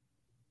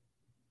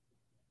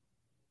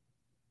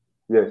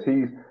 Yes,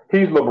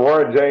 he's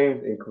LeBron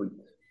James in cleats.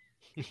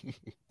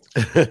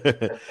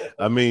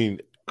 I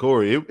mean,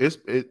 Corey,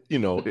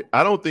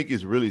 I don't think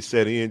it's really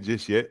set in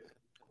just yet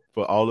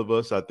for all of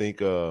us. I think,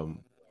 that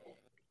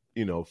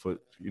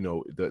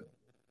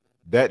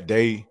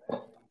day,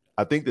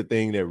 I think the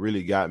thing that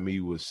really got me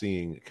was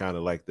seeing kind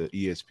of like the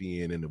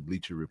ESPN and the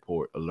Bleacher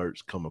Report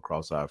alerts come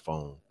across our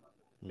phone,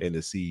 and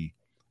to see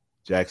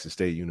Jackson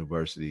State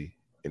University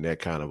in that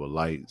kind of a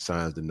light,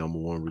 signs the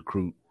 #1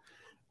 recruit.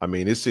 I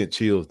mean, it sent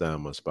chills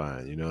down my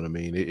spine. You know what I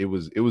mean? It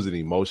was an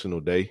emotional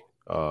day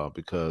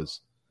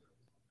because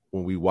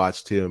when we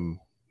watched him,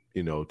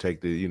 take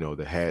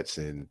the hats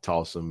and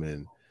toss them,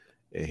 and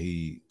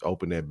he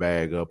opened that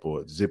bag up or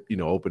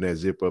open that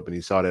zip up, and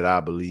he saw that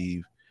I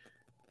believe.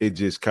 It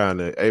just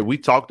kind of, hey, we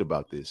talked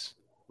about this.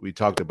 We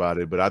talked about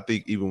it, but I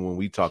think even when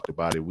we talked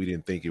about it, we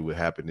didn't think it would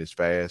happen this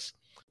fast.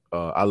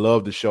 I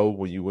love the show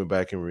when you went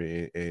back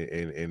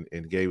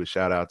and gave a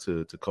shout out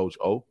to Coach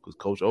O, because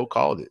Coach O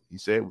called it. He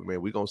said,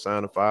 man, we're going to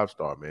sign a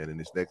 5-star, man, in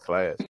this next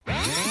class.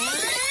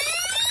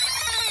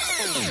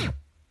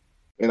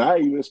 And I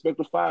even expect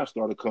a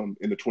 5-star to come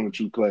in the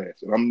 22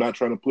 class. And I'm not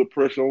trying to put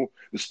pressure on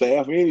the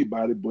staff or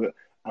anybody, but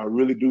I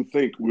really do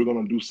think we're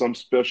going to do something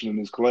special in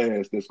this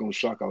class that's going to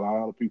shock a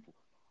lot of people.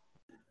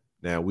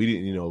 Now, we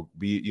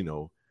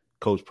didn't,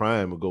 Coach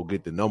Prime will go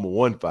get the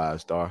 #1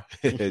 5-star.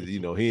 He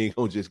ain't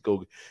going to just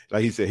go,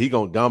 like he said, he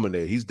going to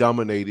dominate. He's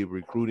dominated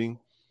recruiting.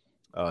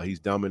 He's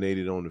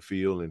dominated on the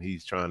field, and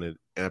he's trying to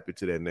amp it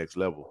to that next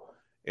level.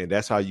 And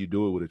that's how you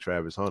do it with a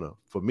Travis Hunter.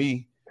 For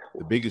me,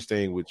 the biggest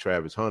thing with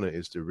Travis Hunter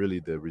is the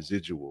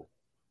residual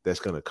that's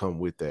going to come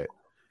with that.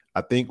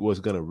 I think what's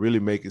going to really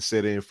make it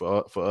set in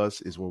for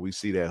us is when we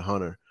see that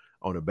Hunter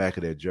on the back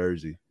of that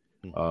jersey,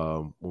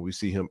 when we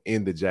see him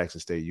in the Jackson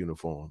State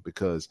uniform.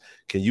 Because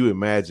can you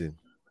imagine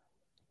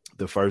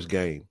the first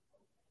game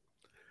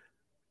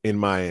in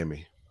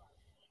Miami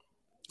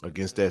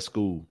against that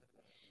school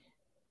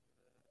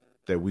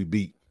that we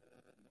beat,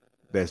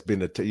 that's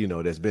been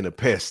a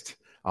pest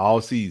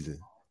all season?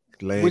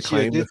 Which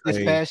year? This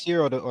past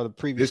year or the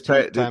previous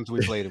times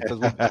we played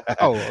them?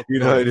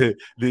 The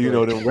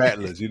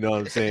Rattlers. You know what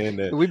I'm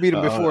saying? We beat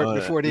them before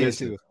then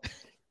too.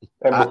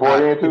 And before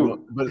then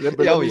too.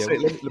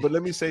 But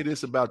let me say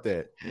this about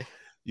that.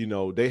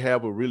 They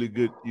have a really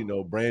good,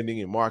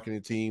 branding and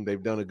marketing team.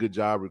 They've done a good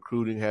job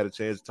recruiting. Had a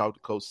chance to talk to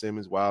Coach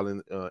Simmons while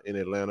in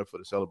Atlanta for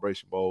the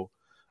Celebration Bowl.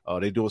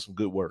 They're doing some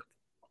good work.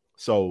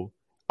 So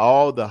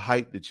all the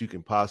hype that you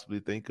can possibly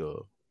think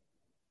of,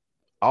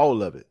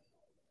 all of it,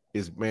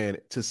 is, man,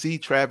 to see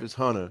Travis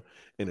Hunter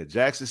in a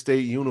Jackson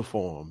State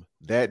uniform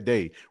that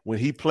day when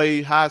he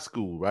played high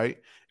school, right?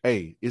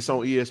 Hey, it's on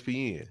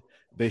ESPN.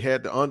 They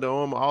had the Under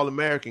Armour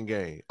All-American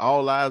game.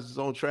 All eyes is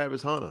on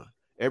Travis Hunter.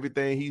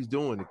 Everything he's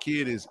doing, the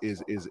kid is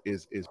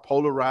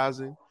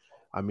polarizing.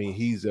 I mean,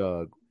 he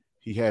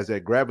has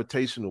that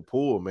gravitational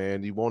pull,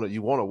 man. You want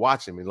to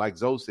watch him. And like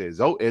Zoe said,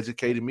 Zoe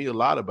educated me a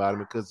lot about him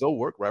because Zoe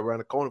worked right around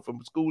the corner from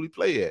the school he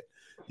played at.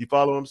 You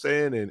follow what I'm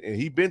saying? And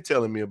he been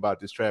telling me about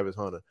this Travis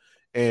Hunter.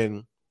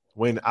 And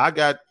when I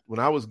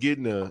was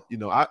getting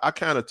I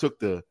kind of took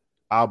the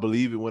I'll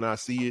believe it when I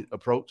see it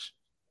approach.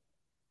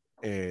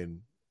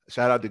 And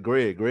shout out to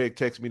Greg. Greg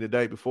texted me the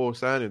day before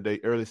signing day,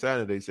 early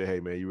signing day, said, hey,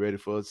 man, you ready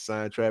for us to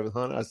sign Travis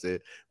Hunter? I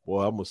said,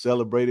 boy, I'm going to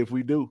celebrate if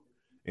we do.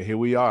 And here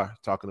we are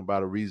talking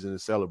about a reason to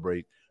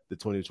celebrate the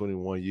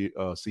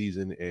 2021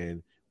 season.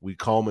 And we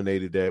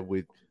culminated that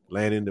with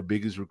landing the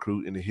biggest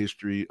recruit in the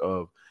history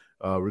of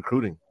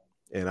recruiting.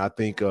 And I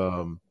think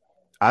we're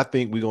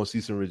going to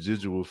see some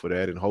residual for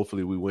that. And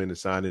hopefully we win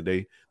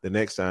the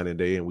next signing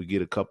day, and we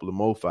get a couple of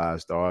more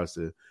 5-stars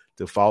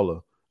to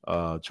follow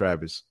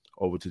Travis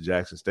over to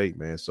Jackson State,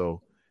 man.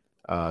 So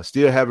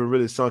still haven't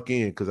really sunk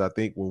in, because I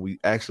think when we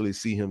actually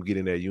see him get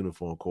in that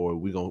uniform, Corey,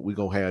 we're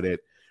gonna have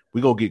that.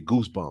 We're gonna get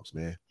goosebumps,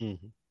 man.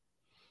 Mm-hmm.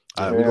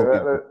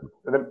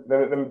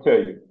 Let me tell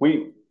you,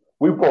 we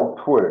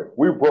broke Twitter,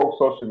 we broke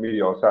social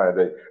media on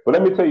Saturday. But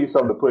let me tell you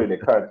something to put it in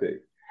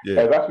context.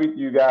 Yeah. As I speak to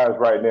you guys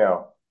right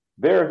now,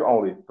 there's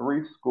only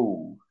 3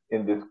 schools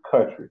in this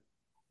country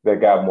that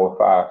got more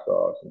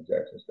 5-stars than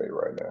Jackson State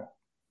right now.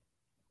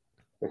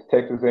 It's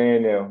Texas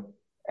A&M,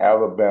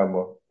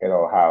 Alabama, and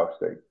Ohio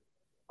State.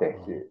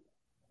 That's it.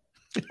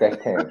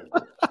 That's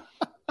tangible.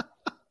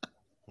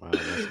 Wow,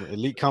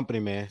 elite company,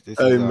 man.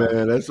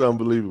 Man, that's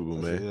unbelievable,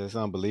 man. It's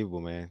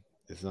unbelievable, man.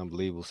 It's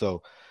unbelievable.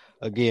 So,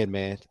 again,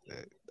 man,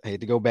 I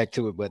hate to go back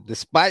to it, but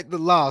despite the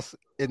loss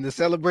in the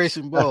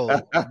Celebration Bowl,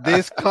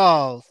 this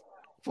calls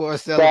for a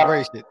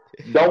celebration.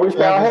 Don't we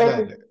sound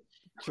happy?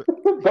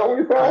 Don't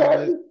we sound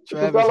happy?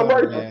 Travis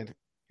Hunter, man.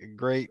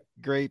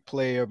 Great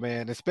player,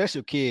 man. A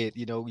special kid.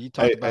 You know, you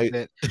talked about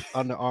that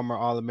Under Armour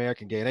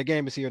All-American game. That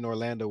game is here in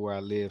Orlando where I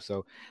live,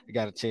 so I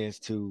got a chance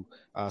to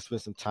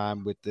spend some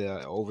time with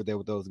over there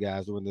with those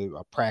guys during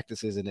the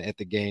practices and at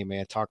the game,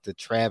 man. Talked to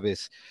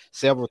Travis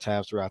several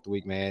times throughout the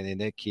week, man, and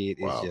that kid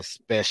is just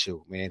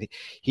special, man.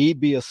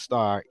 He'd be a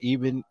star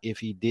even if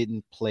he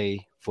didn't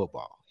play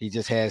football. He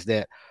just has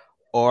that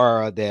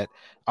aura that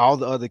all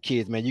the other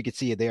kids, man, you can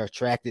see it. They're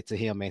attracted to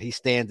him, man. He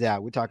stands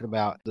out. We're talking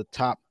about the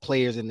top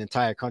players in the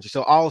entire country.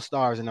 So all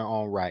stars in their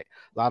own right.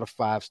 A lot of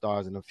 5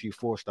 stars and a few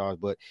 4 stars,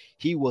 but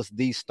he was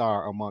the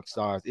star amongst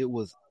stars. It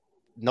was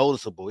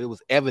noticeable. It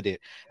was evident.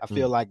 I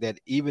feel like that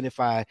even if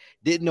I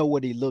didn't know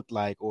what he looked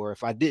like or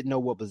if I didn't know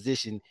what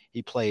position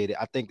he played,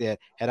 I think that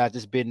had I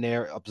just been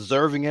there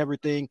observing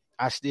everything,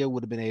 I still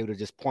would have been able to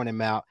just point him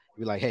out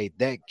and be like, hey,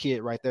 that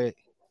kid right there,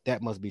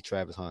 that must be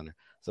Travis Hunter.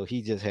 So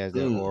he just has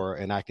that aura,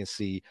 and I can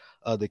see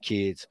other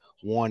kids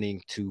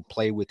wanting to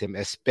play with him,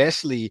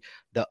 especially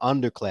the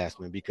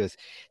underclassmen, because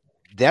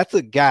that's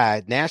a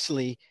guy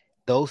nationally.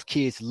 Those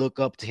kids look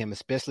up to him,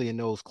 especially in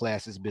those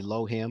classes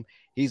below him.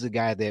 He's a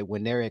guy that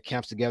when they're at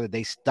camps together,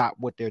 they stop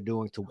what they're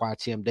doing to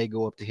watch him. They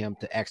go up to him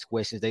to ask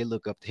questions. They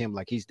look up to him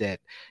like he's that,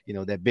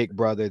 that big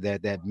brother,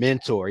 that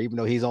mentor, even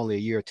though he's only a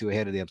year or two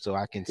ahead of them. So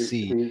I can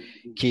see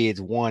kids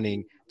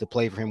wanting to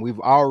play for him. We've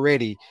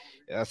already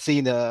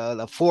seen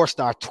a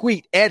 4-star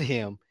tweet at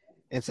him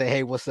and say,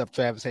 hey, what's up,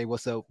 Travis? Hey,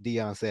 what's up,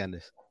 Deion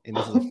Sanders? And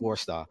this is a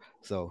 4-star.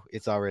 So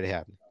it's already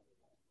happening.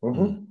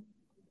 Mm-hmm.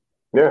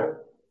 Yeah.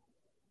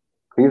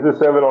 He's a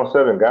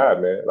 7-on-7 guy,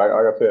 man. Like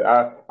I said,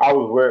 I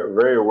was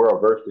very well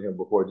versed to him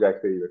before Jack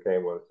Stadium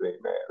came on the scene,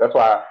 man. That's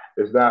why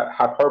it's not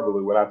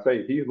hyperbole when I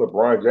say he's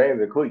LeBron James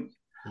and cleats.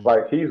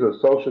 Like, he's a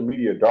social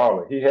media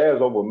darling. He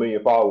has over 1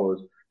 million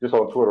followers just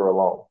on Twitter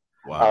alone.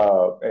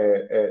 Wow.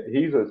 And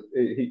he's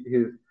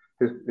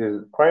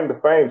his claim to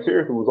fame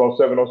seriously was on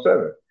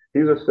 7-on-7.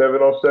 He's a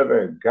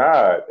 7-on-7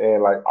 god,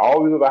 and like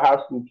all these other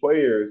high school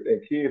players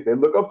and kids, they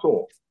look up to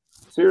him.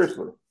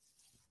 Seriously.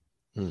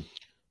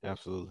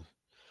 Absolutely.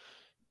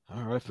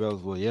 All right,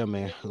 fellas. Well, yeah,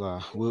 man.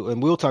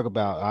 We'll talk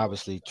about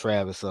obviously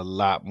Travis a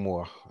lot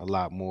more.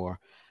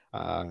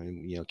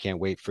 Can't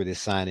wait for this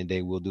signing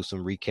day. We'll do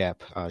some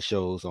recap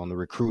shows on the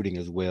recruiting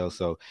as well.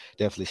 So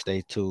definitely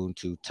stay tuned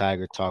to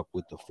Tiger Talk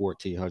with the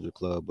 1400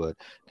 Club. But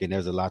again,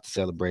 there's a lot to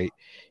celebrate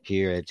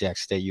here at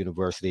Jackson State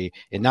University,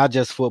 and not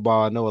just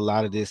football. I know a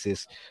lot of this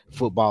is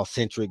football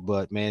centric,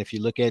 but man, if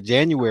you look at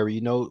January,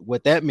 you know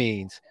what that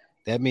means.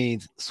 That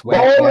means SWAC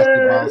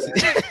basketball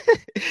season.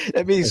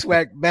 That means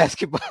SWAC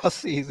basketball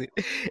season.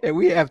 And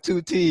we have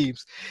 2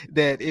 teams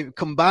that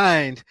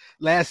combined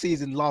last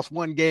season lost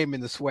 1 game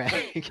in the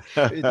SWAC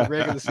in the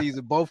regular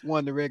season. Both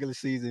won the regular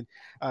season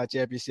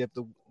championship.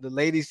 The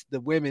ladies,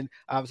 the women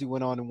obviously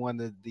went on and won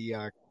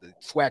the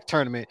SWAC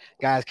tournament.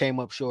 Guys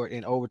came up short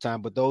in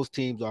overtime, but those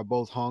teams are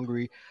both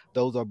hungry.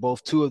 Those are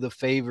both 2 of the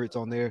favorites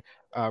on their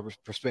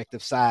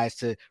respective sides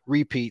to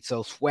repeat.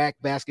 So SWAC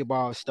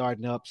basketball is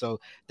starting up, so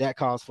that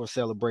calls for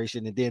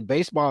celebration. And then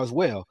baseball as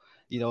well.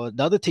 You know,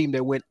 another team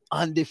that went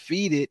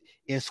undefeated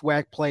in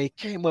SWAC play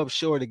came up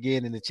short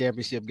again in the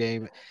championship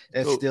game.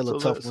 That's still a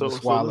tough one to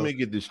swallow. So let me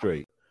get this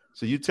straight.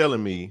 So you're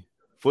telling me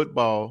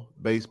football,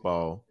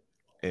 baseball,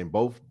 and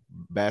both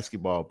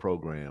basketball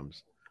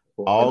programs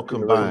all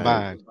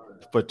combined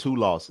for 2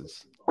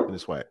 losses in the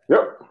SWAC?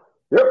 Yep.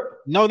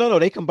 No.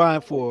 They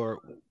combined for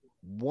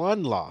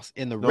 1 loss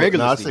in the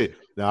regular season.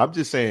 I'm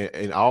just saying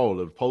in all of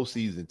the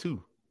postseason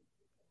too.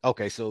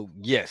 Okay, so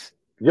yes.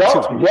 Yep.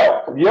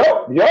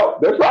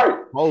 That's right.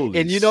 Holy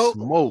and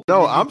smoke.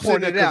 No, I'm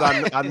saying that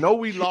because I know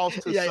we lost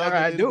to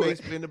Southern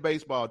in the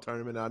baseball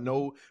tournament. I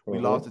know we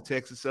lost to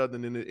Texas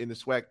Southern in the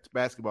SWAC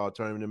basketball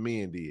tournament. The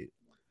men did.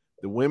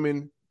 The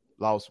women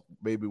lost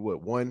maybe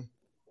one.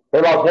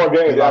 They lost 1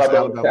 game.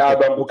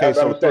 Okay,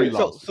 so 3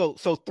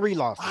 losses. So 3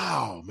 losses.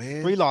 Wow,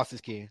 man. 3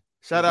 losses, Ken.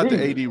 Shout out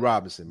to A.D.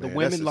 Robinson, man. The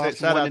women lost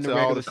shout 1 out in the to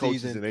regular all the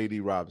coaches season. and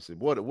A.D. Robinson.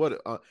 What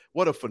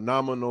a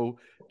phenomenal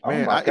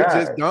man! It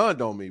just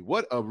dawned on me.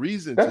 What a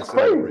reason to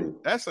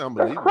celebrate. That's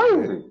unbelievable. That's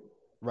crazy. Man.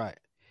 Right.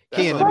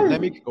 That's Ken,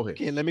 go ahead.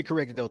 Ken, let me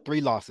correct it though.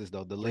 3 losses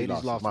though. The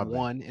ladies lost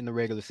 1 in the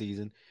regular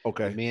season.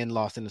 Okay. The men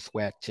lost in the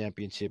SWAC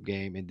championship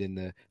game, and then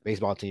the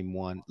baseball team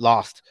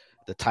lost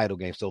the title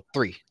game. So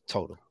 3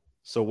 total.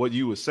 So what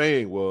you were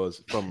saying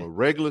was, from a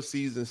regular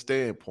season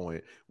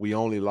standpoint, we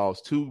only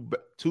lost two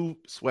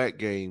SWAC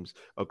games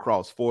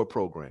across 4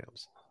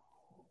 programs.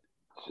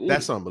 Jeez.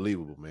 That's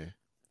unbelievable, man.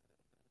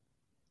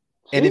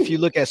 And if you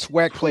look at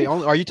SWAC play,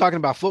 are you talking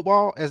about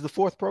football as the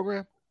 4th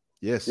program?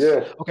 Yes.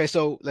 Okay,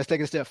 so let's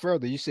take it a step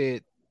further. You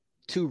said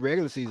 2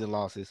 regular season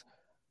losses,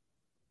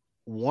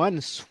 1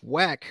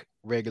 SWAC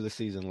regular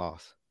season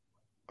loss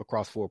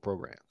across 4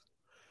 programs.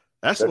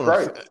 That's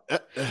right.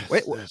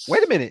 Wait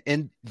a minute.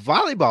 In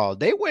volleyball,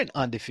 they went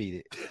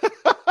undefeated.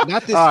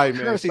 Not this. All right,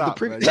 man. Not Stop,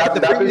 the man.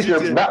 Not this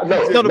year. Not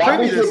this year,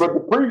 but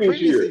the previous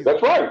year. season.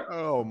 That's right.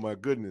 Oh my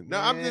goodness. No,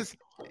 I'm just.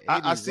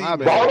 Man, I see.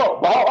 But hold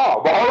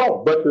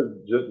on. But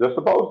just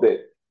suppose that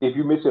if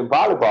you mention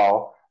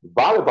volleyball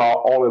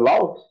only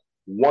lost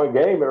one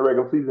game in the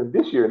regular season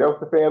this year, and that was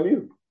the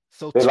FAMU.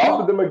 So they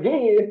lost to them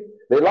again.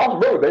 They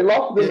lost to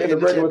them in the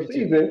regular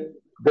season.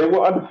 They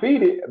were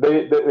undefeated.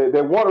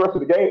 They won the rest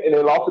of the game, and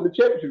they lost in the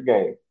championship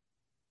game.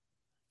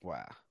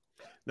 Wow.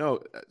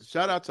 No,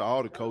 shout out to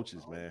all the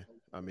coaches, man.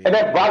 I mean, and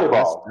that's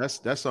volleyball.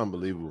 That's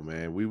unbelievable,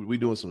 man. We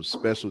doing some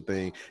special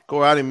thing.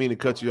 Corey, I didn't mean to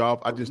cut you off.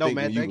 I just think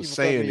when you were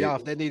saying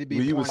it, that need to be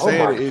when you were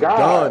saying it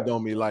dawned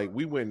on me. Like,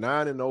 we went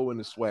 9-0 in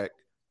the SWAC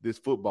this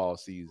football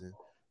season.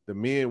 The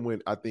men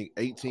went, I think,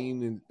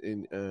 18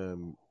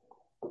 in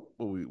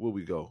where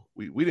we go.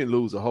 We didn't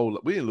lose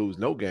we didn't lose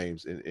no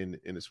games in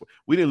the SWAC.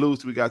 We didn't lose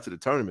till we got to the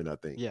tournament, I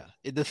think. Yeah,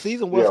 the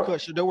season was cut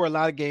short. There were a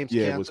lot of games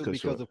canceled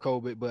because of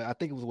COVID, but I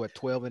think it was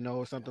 12-0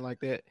 or something like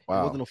that.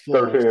 Wow. It wasn't a full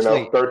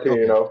 13-0.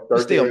 13-0.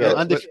 Still, man,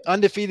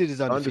 undefeated is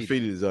undefeated.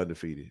 Undefeated is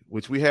undefeated,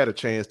 which we had a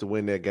chance to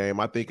win that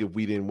game. I think if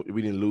we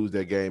didn't lose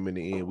that game in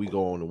the end, we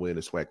go on to win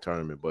the SWAC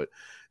tournament. But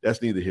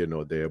that's neither here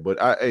nor there. But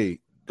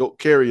go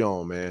carry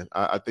on, man.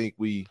 I think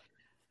we.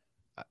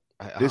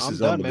 This I'm is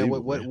done, man.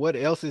 man. What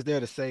else is there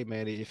to say,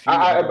 man? If you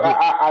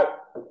I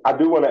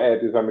do want to add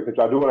this, because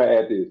I do want to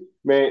add this,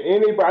 man.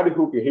 Anybody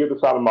who can hear the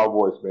sound of my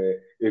voice, man,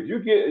 if you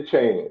get a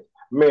chance,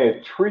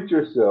 man, treat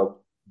yourself.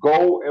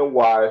 Go and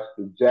watch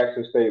the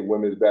Jackson State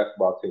women's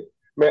basketball team,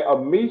 man.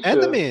 Amisha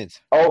and the men's.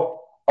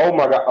 Oh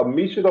my God,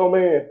 Amisha though,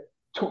 man.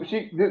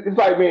 It's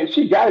like, man,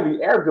 she got to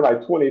be averaging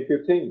like 20 and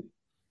 15.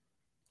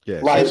 Yeah,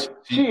 like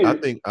I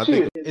think,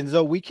 and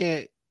so we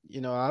can't.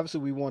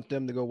 Obviously we want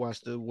them to go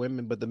watch the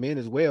women, but the men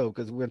as well,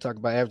 because we're going to talk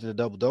about averaging a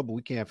double-double.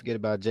 We can't forget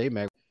about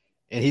J-Mac.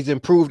 And he's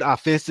improved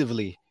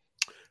offensively.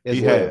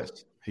 He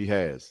has.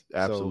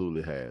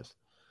 Absolutely has.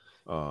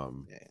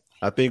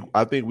 I think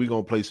we're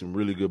going to play some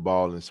really good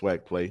ball in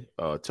SWAC play.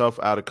 Tough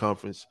out of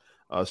conference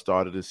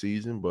start of the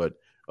season, but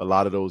a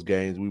lot of those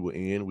games we were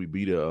in. We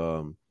beat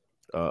a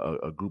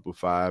group of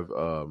 5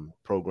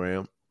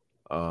 program.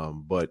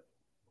 But,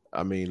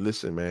 I mean,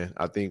 listen, man,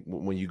 I think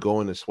when you go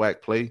into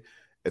SWAC play,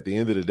 at the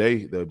end of the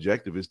day, the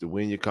objective is to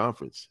win your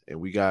conference,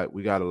 and we got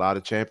a lot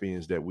of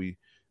champions that we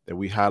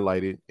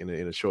highlighted in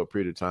a short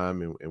period of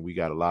time, and we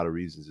got a lot of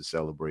reasons to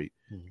celebrate.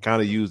 Mm-hmm. Kind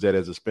of use that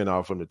as a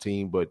spinoff from the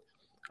team, but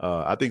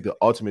I think the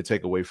ultimate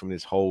takeaway from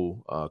this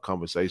whole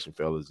conversation,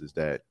 fellas, is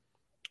that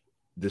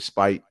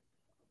despite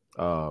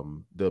the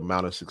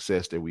amount of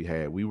success that we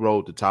had, we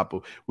rode the top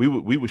of we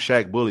were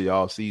Shaq Bully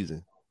all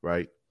season,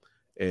 right?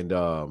 And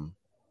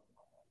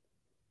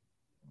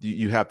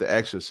you have to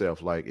ask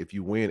yourself, like, if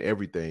you win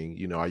everything,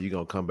 are you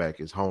going to come back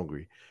as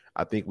hungry?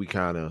 I think we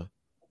kind of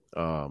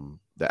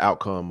the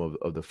outcome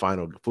of the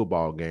final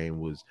football game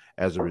was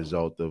as a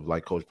result of,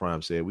 like Coach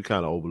Prime said, we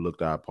kind of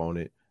overlooked our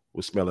opponent.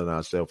 We're smelling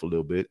ourselves a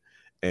little bit,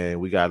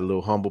 and we got a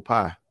little humble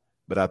pie.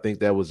 But I think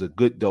that was a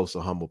good dose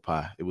of humble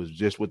pie. It was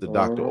just what the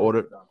doctor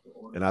ordered.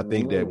 And I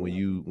think that when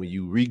you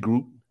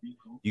regroup,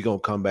 you're going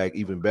to come back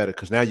even better,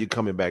 because now you're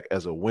coming back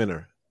as a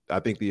winner. I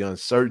think the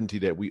uncertainty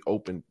that we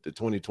opened the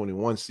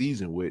 2021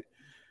 season with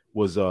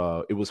was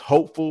it was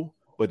hopeful,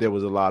 but there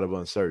was a lot of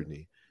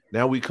uncertainty.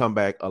 Now we come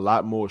back a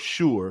lot more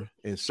sure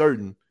and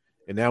certain,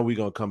 and now we're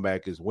going to come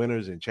back as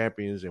winners and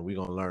champions, and we're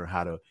going to learn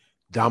how to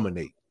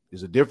dominate.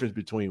 There's a difference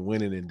between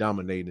winning and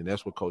dominating, and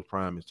that's what Coach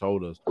Prime has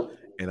told us.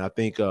 And I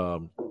think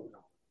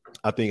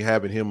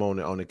having him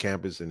on the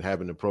campus and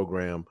having the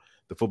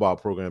football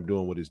program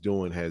doing what it's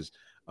doing has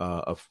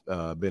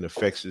been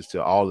infectious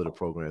to all of the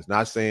programs.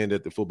 Not saying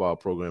that the football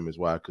program is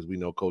why, because we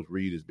know Coach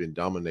Reed has been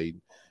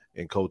dominating,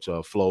 and Coach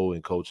Flo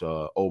and Coach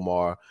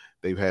Omar,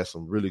 they've had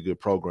some really good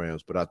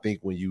programs. But I think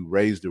when you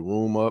raise the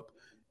room up,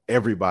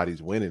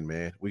 everybody's winning,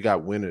 man. We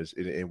got winners,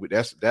 and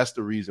that's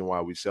the reason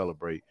why we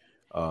celebrate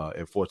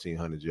at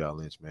 1400 J.R.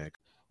 Lynch, man.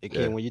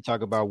 Again, when you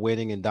talk about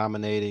winning and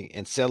dominating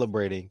and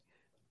celebrating,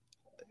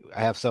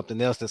 I have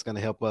something else that's going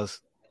to help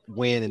us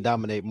win and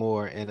dominate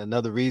more, and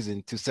another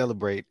reason to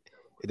celebrate.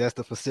 That's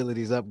the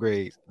facilities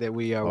upgrades that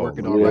we are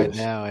working on right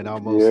now, and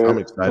almost. I'm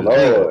excited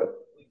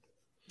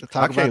to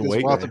talk about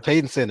this Walter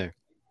Payton Center.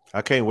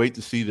 I can't wait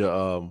to see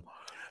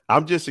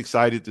I'm just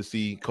excited to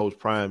see Coach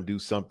Prime do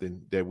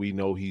something that we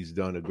know he's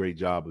done a great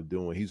job of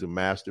doing. He's a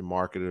master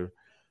marketer.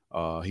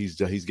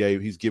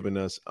 He's given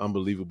us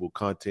unbelievable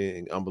content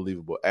and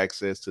unbelievable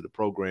access to the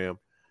program.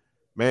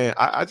 Man,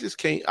 I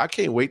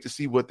can't wait to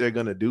see what they're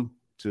gonna do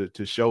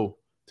to show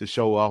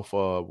off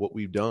what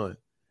we've done.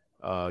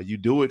 You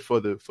do it for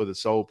the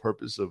sole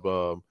purpose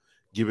of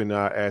giving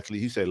our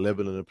athlete, he said,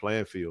 leveling the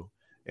playing field.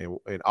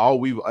 And all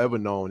we've ever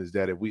known is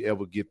that if we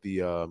ever get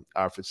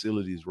our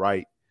facilities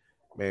right,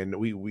 man,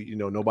 we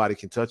nobody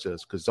can touch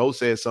us. Because Zoe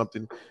said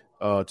something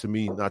to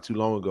me not too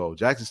long ago.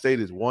 Jackson State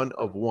is one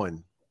of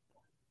one.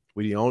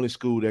 We're the only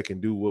school that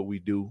can do what we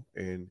do,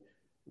 and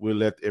we'll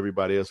let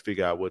everybody else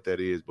figure out what that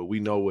is. But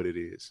we know what it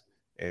is.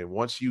 And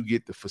once you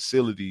get the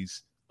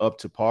facilities up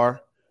to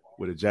par,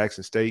 with a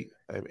Jackson State,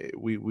 I mean,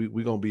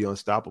 we're gonna be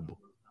unstoppable.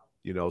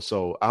 You know,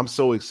 so I'm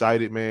so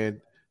excited,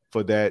 man,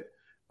 for that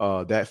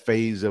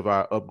phase of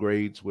our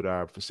upgrades with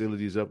our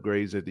facilities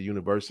upgrades at the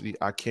university.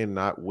 I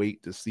cannot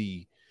wait to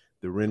see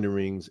the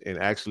renderings and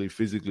actually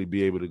physically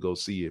be able to go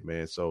see it,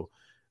 man. So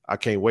I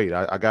can't wait.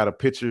 I got a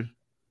picture.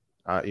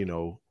 It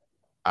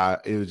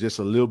was just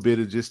a little bit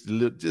of just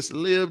a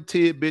little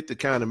tidbit to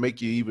kind of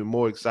make you even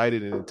more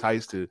excited and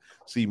enticed to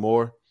see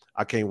more.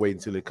 I can't wait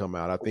until it come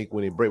out. I think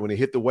when it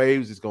hit the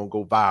waves, it's gonna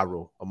go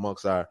viral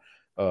amongst our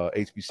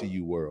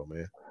HBCU world,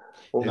 man.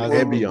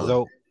 And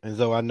beyond. And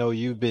so I know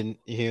you've been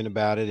hearing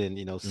about it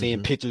and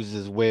seeing pictures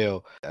as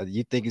well.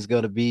 You think it's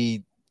going to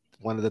be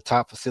one of the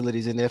top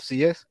facilities in the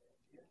FCS?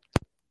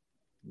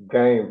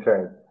 Game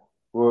changer.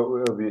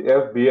 Well, it'll be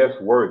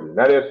FBS worthy,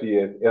 not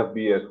FCS,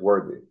 FBS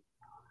worthy.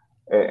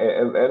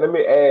 And let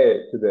me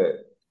add to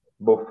that.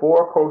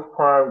 Before Coach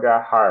Prime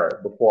got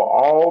hired, before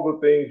all the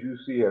things you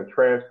see have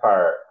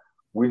transpired,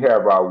 we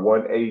have our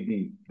one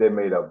AD that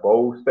made a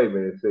bold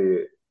statement and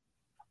said,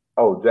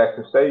 "Oh,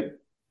 Jackson State,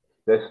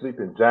 that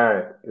sleeping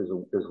giant is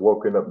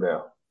woken up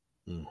now."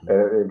 Mm-hmm.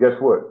 And guess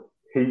what?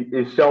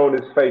 It's shown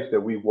his face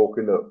that we've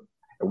woken up.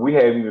 And we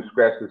haven't even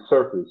scratched the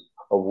surface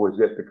of what's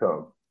yet to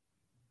come.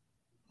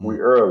 Mm-hmm. We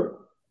early.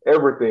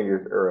 Everything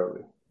is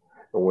early.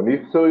 And when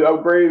these facility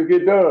upgrades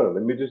get done,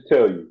 let me just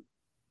tell you,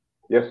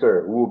 yes,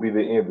 sir, we will be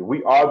the envy.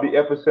 We are the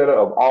epicenter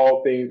of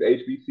all things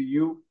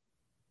HBCU.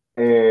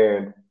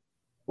 And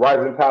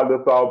rising tide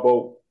lifts all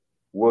boats,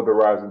 we're the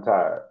rising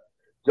tide.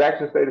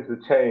 Jackson State is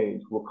the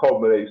change, what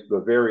culminates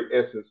the very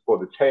essence for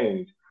the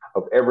change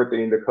of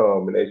everything to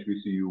come in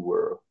HBCU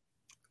world.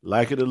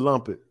 Like it or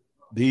lump it.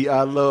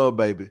 I love,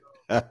 baby.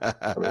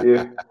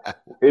 It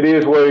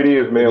is what it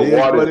is, man.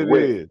 Water's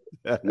wet.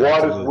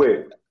 Water's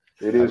wet.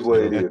 It is what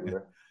it is,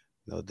 man.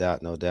 No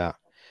doubt.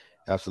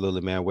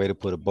 Absolutely, man. Way to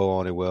put a bow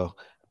on it. Well,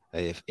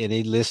 if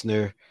any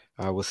listener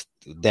was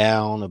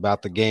down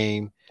about the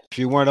game, if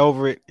you weren't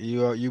over it,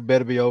 you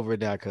better be over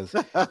it now, because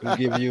we'll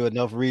give you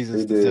enough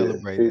reasons to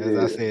celebrate. As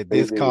I said,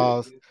 this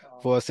calls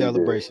for a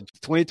celebration.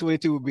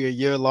 2022 will be a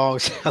year-long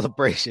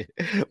celebration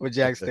for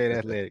Jackson State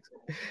Athletics.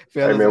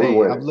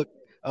 Fellas,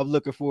 I'm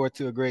looking forward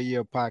to a great year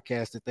of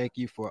podcasting. Thank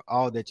you for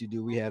all that you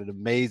do. We had an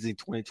amazing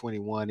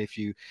 2021. If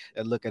you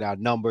look at our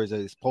numbers,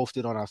 it's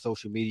posted on our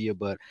social media,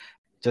 but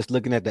just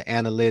looking at the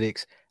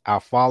analytics, our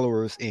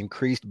followers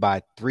increased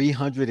by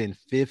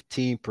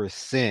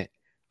 315%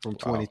 from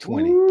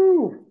 2020.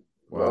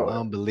 Wow.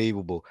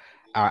 Unbelievable.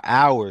 Our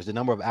hours, the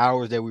number of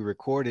hours that we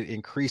recorded,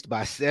 increased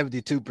by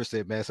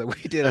 72%, man. So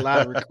we did a lot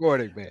of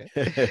recording, man.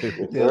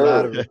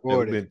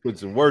 Put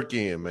some work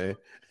in, man.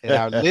 And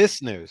our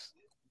listeners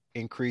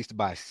increased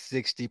by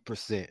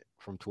 60%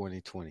 from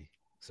 2020.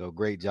 So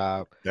great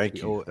job.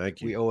 Thank you.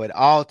 We owe it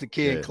all to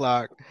Ken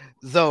Clark,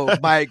 Zoe,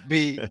 Mike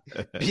B,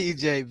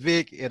 BJ,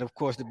 Vic, and of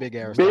course the big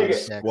Aristotle. Big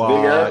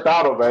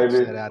Aristotle,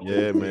 baby.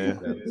 Yeah,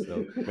 man.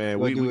 So, man,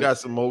 we got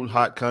some more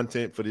hot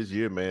content for this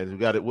year, man. We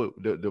got it.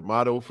 The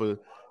motto for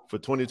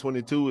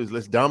 2022 is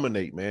let's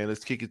dominate, man.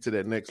 Let's kick it to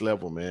that next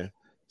level, man.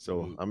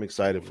 So I'm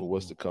excited for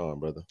what's to come,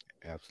 brother.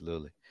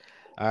 Absolutely.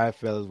 All right,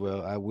 fellas.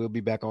 Well, I will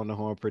be back on the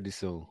horn pretty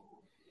soon.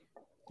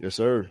 Yes,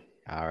 sir.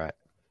 All right.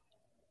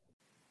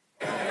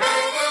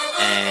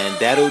 And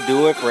that'll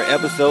do it for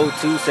episode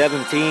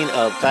 217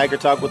 of Tiger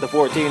Talk with the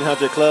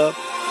 1400 Club.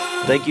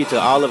 Thank you to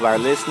all of our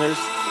listeners.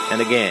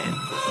 And again,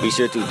 be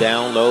sure to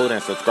download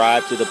and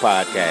subscribe to the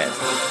podcast.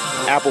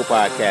 Apple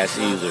Podcast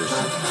users,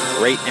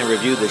 rate and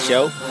review the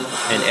show.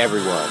 And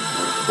everyone,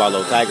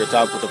 follow Tiger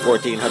Talk with the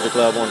 1400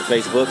 Club on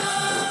Facebook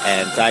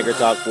and Tiger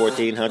Talk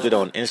 1400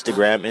 on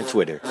Instagram and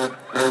Twitter.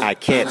 I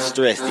can't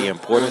stress the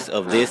importance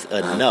of this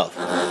enough.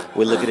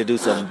 We're looking to do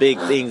some big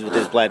things with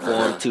this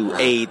platform to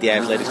aid the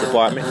athletics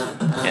department,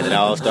 and it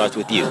all starts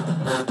with you.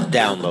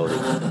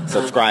 Downloading,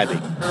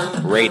 subscribing,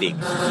 rating,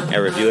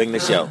 and reviewing the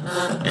show.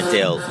 And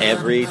tell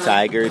every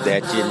Tiger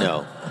that you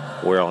know.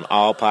 We're on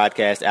all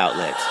podcast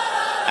outlets.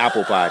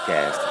 Apple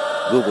Podcast,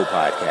 Google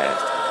Podcast,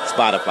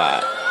 Spotify,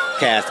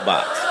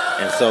 Castbox,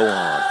 and so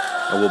on.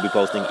 And we'll be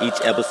posting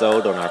each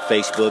episode on our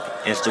Facebook,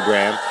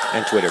 Instagram,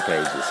 and Twitter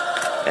pages.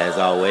 As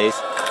always,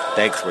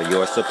 thanks for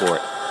your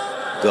support.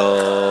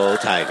 Go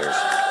Tigers.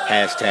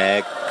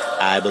 Hashtag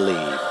I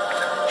believe.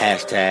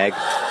 Hashtag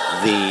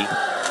the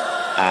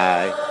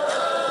I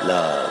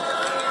love.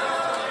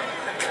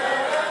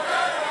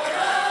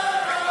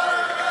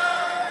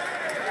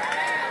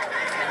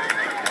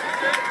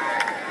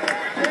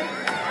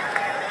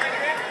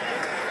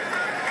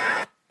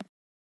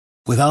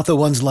 Without the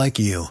ones like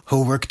you,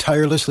 who work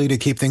tirelessly to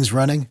keep things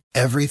running,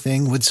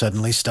 everything would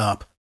suddenly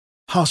stop.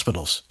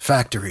 Hospitals,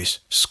 factories,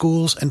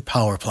 schools, and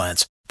power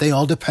plants, they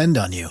all depend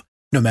on you.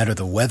 No matter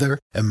the weather,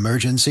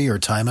 emergency, or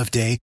time of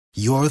day,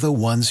 you're the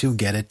ones who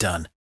get it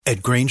done.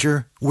 At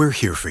Grainger, we're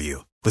here for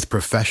you with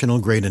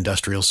professional-grade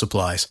industrial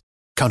supplies.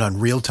 Count on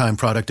real-time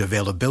product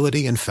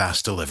availability and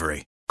fast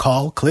delivery.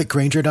 Call, click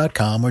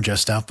Grainger.com, or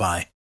just stop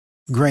by.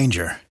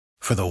 Grainger,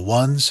 for the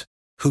ones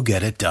who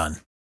get it done.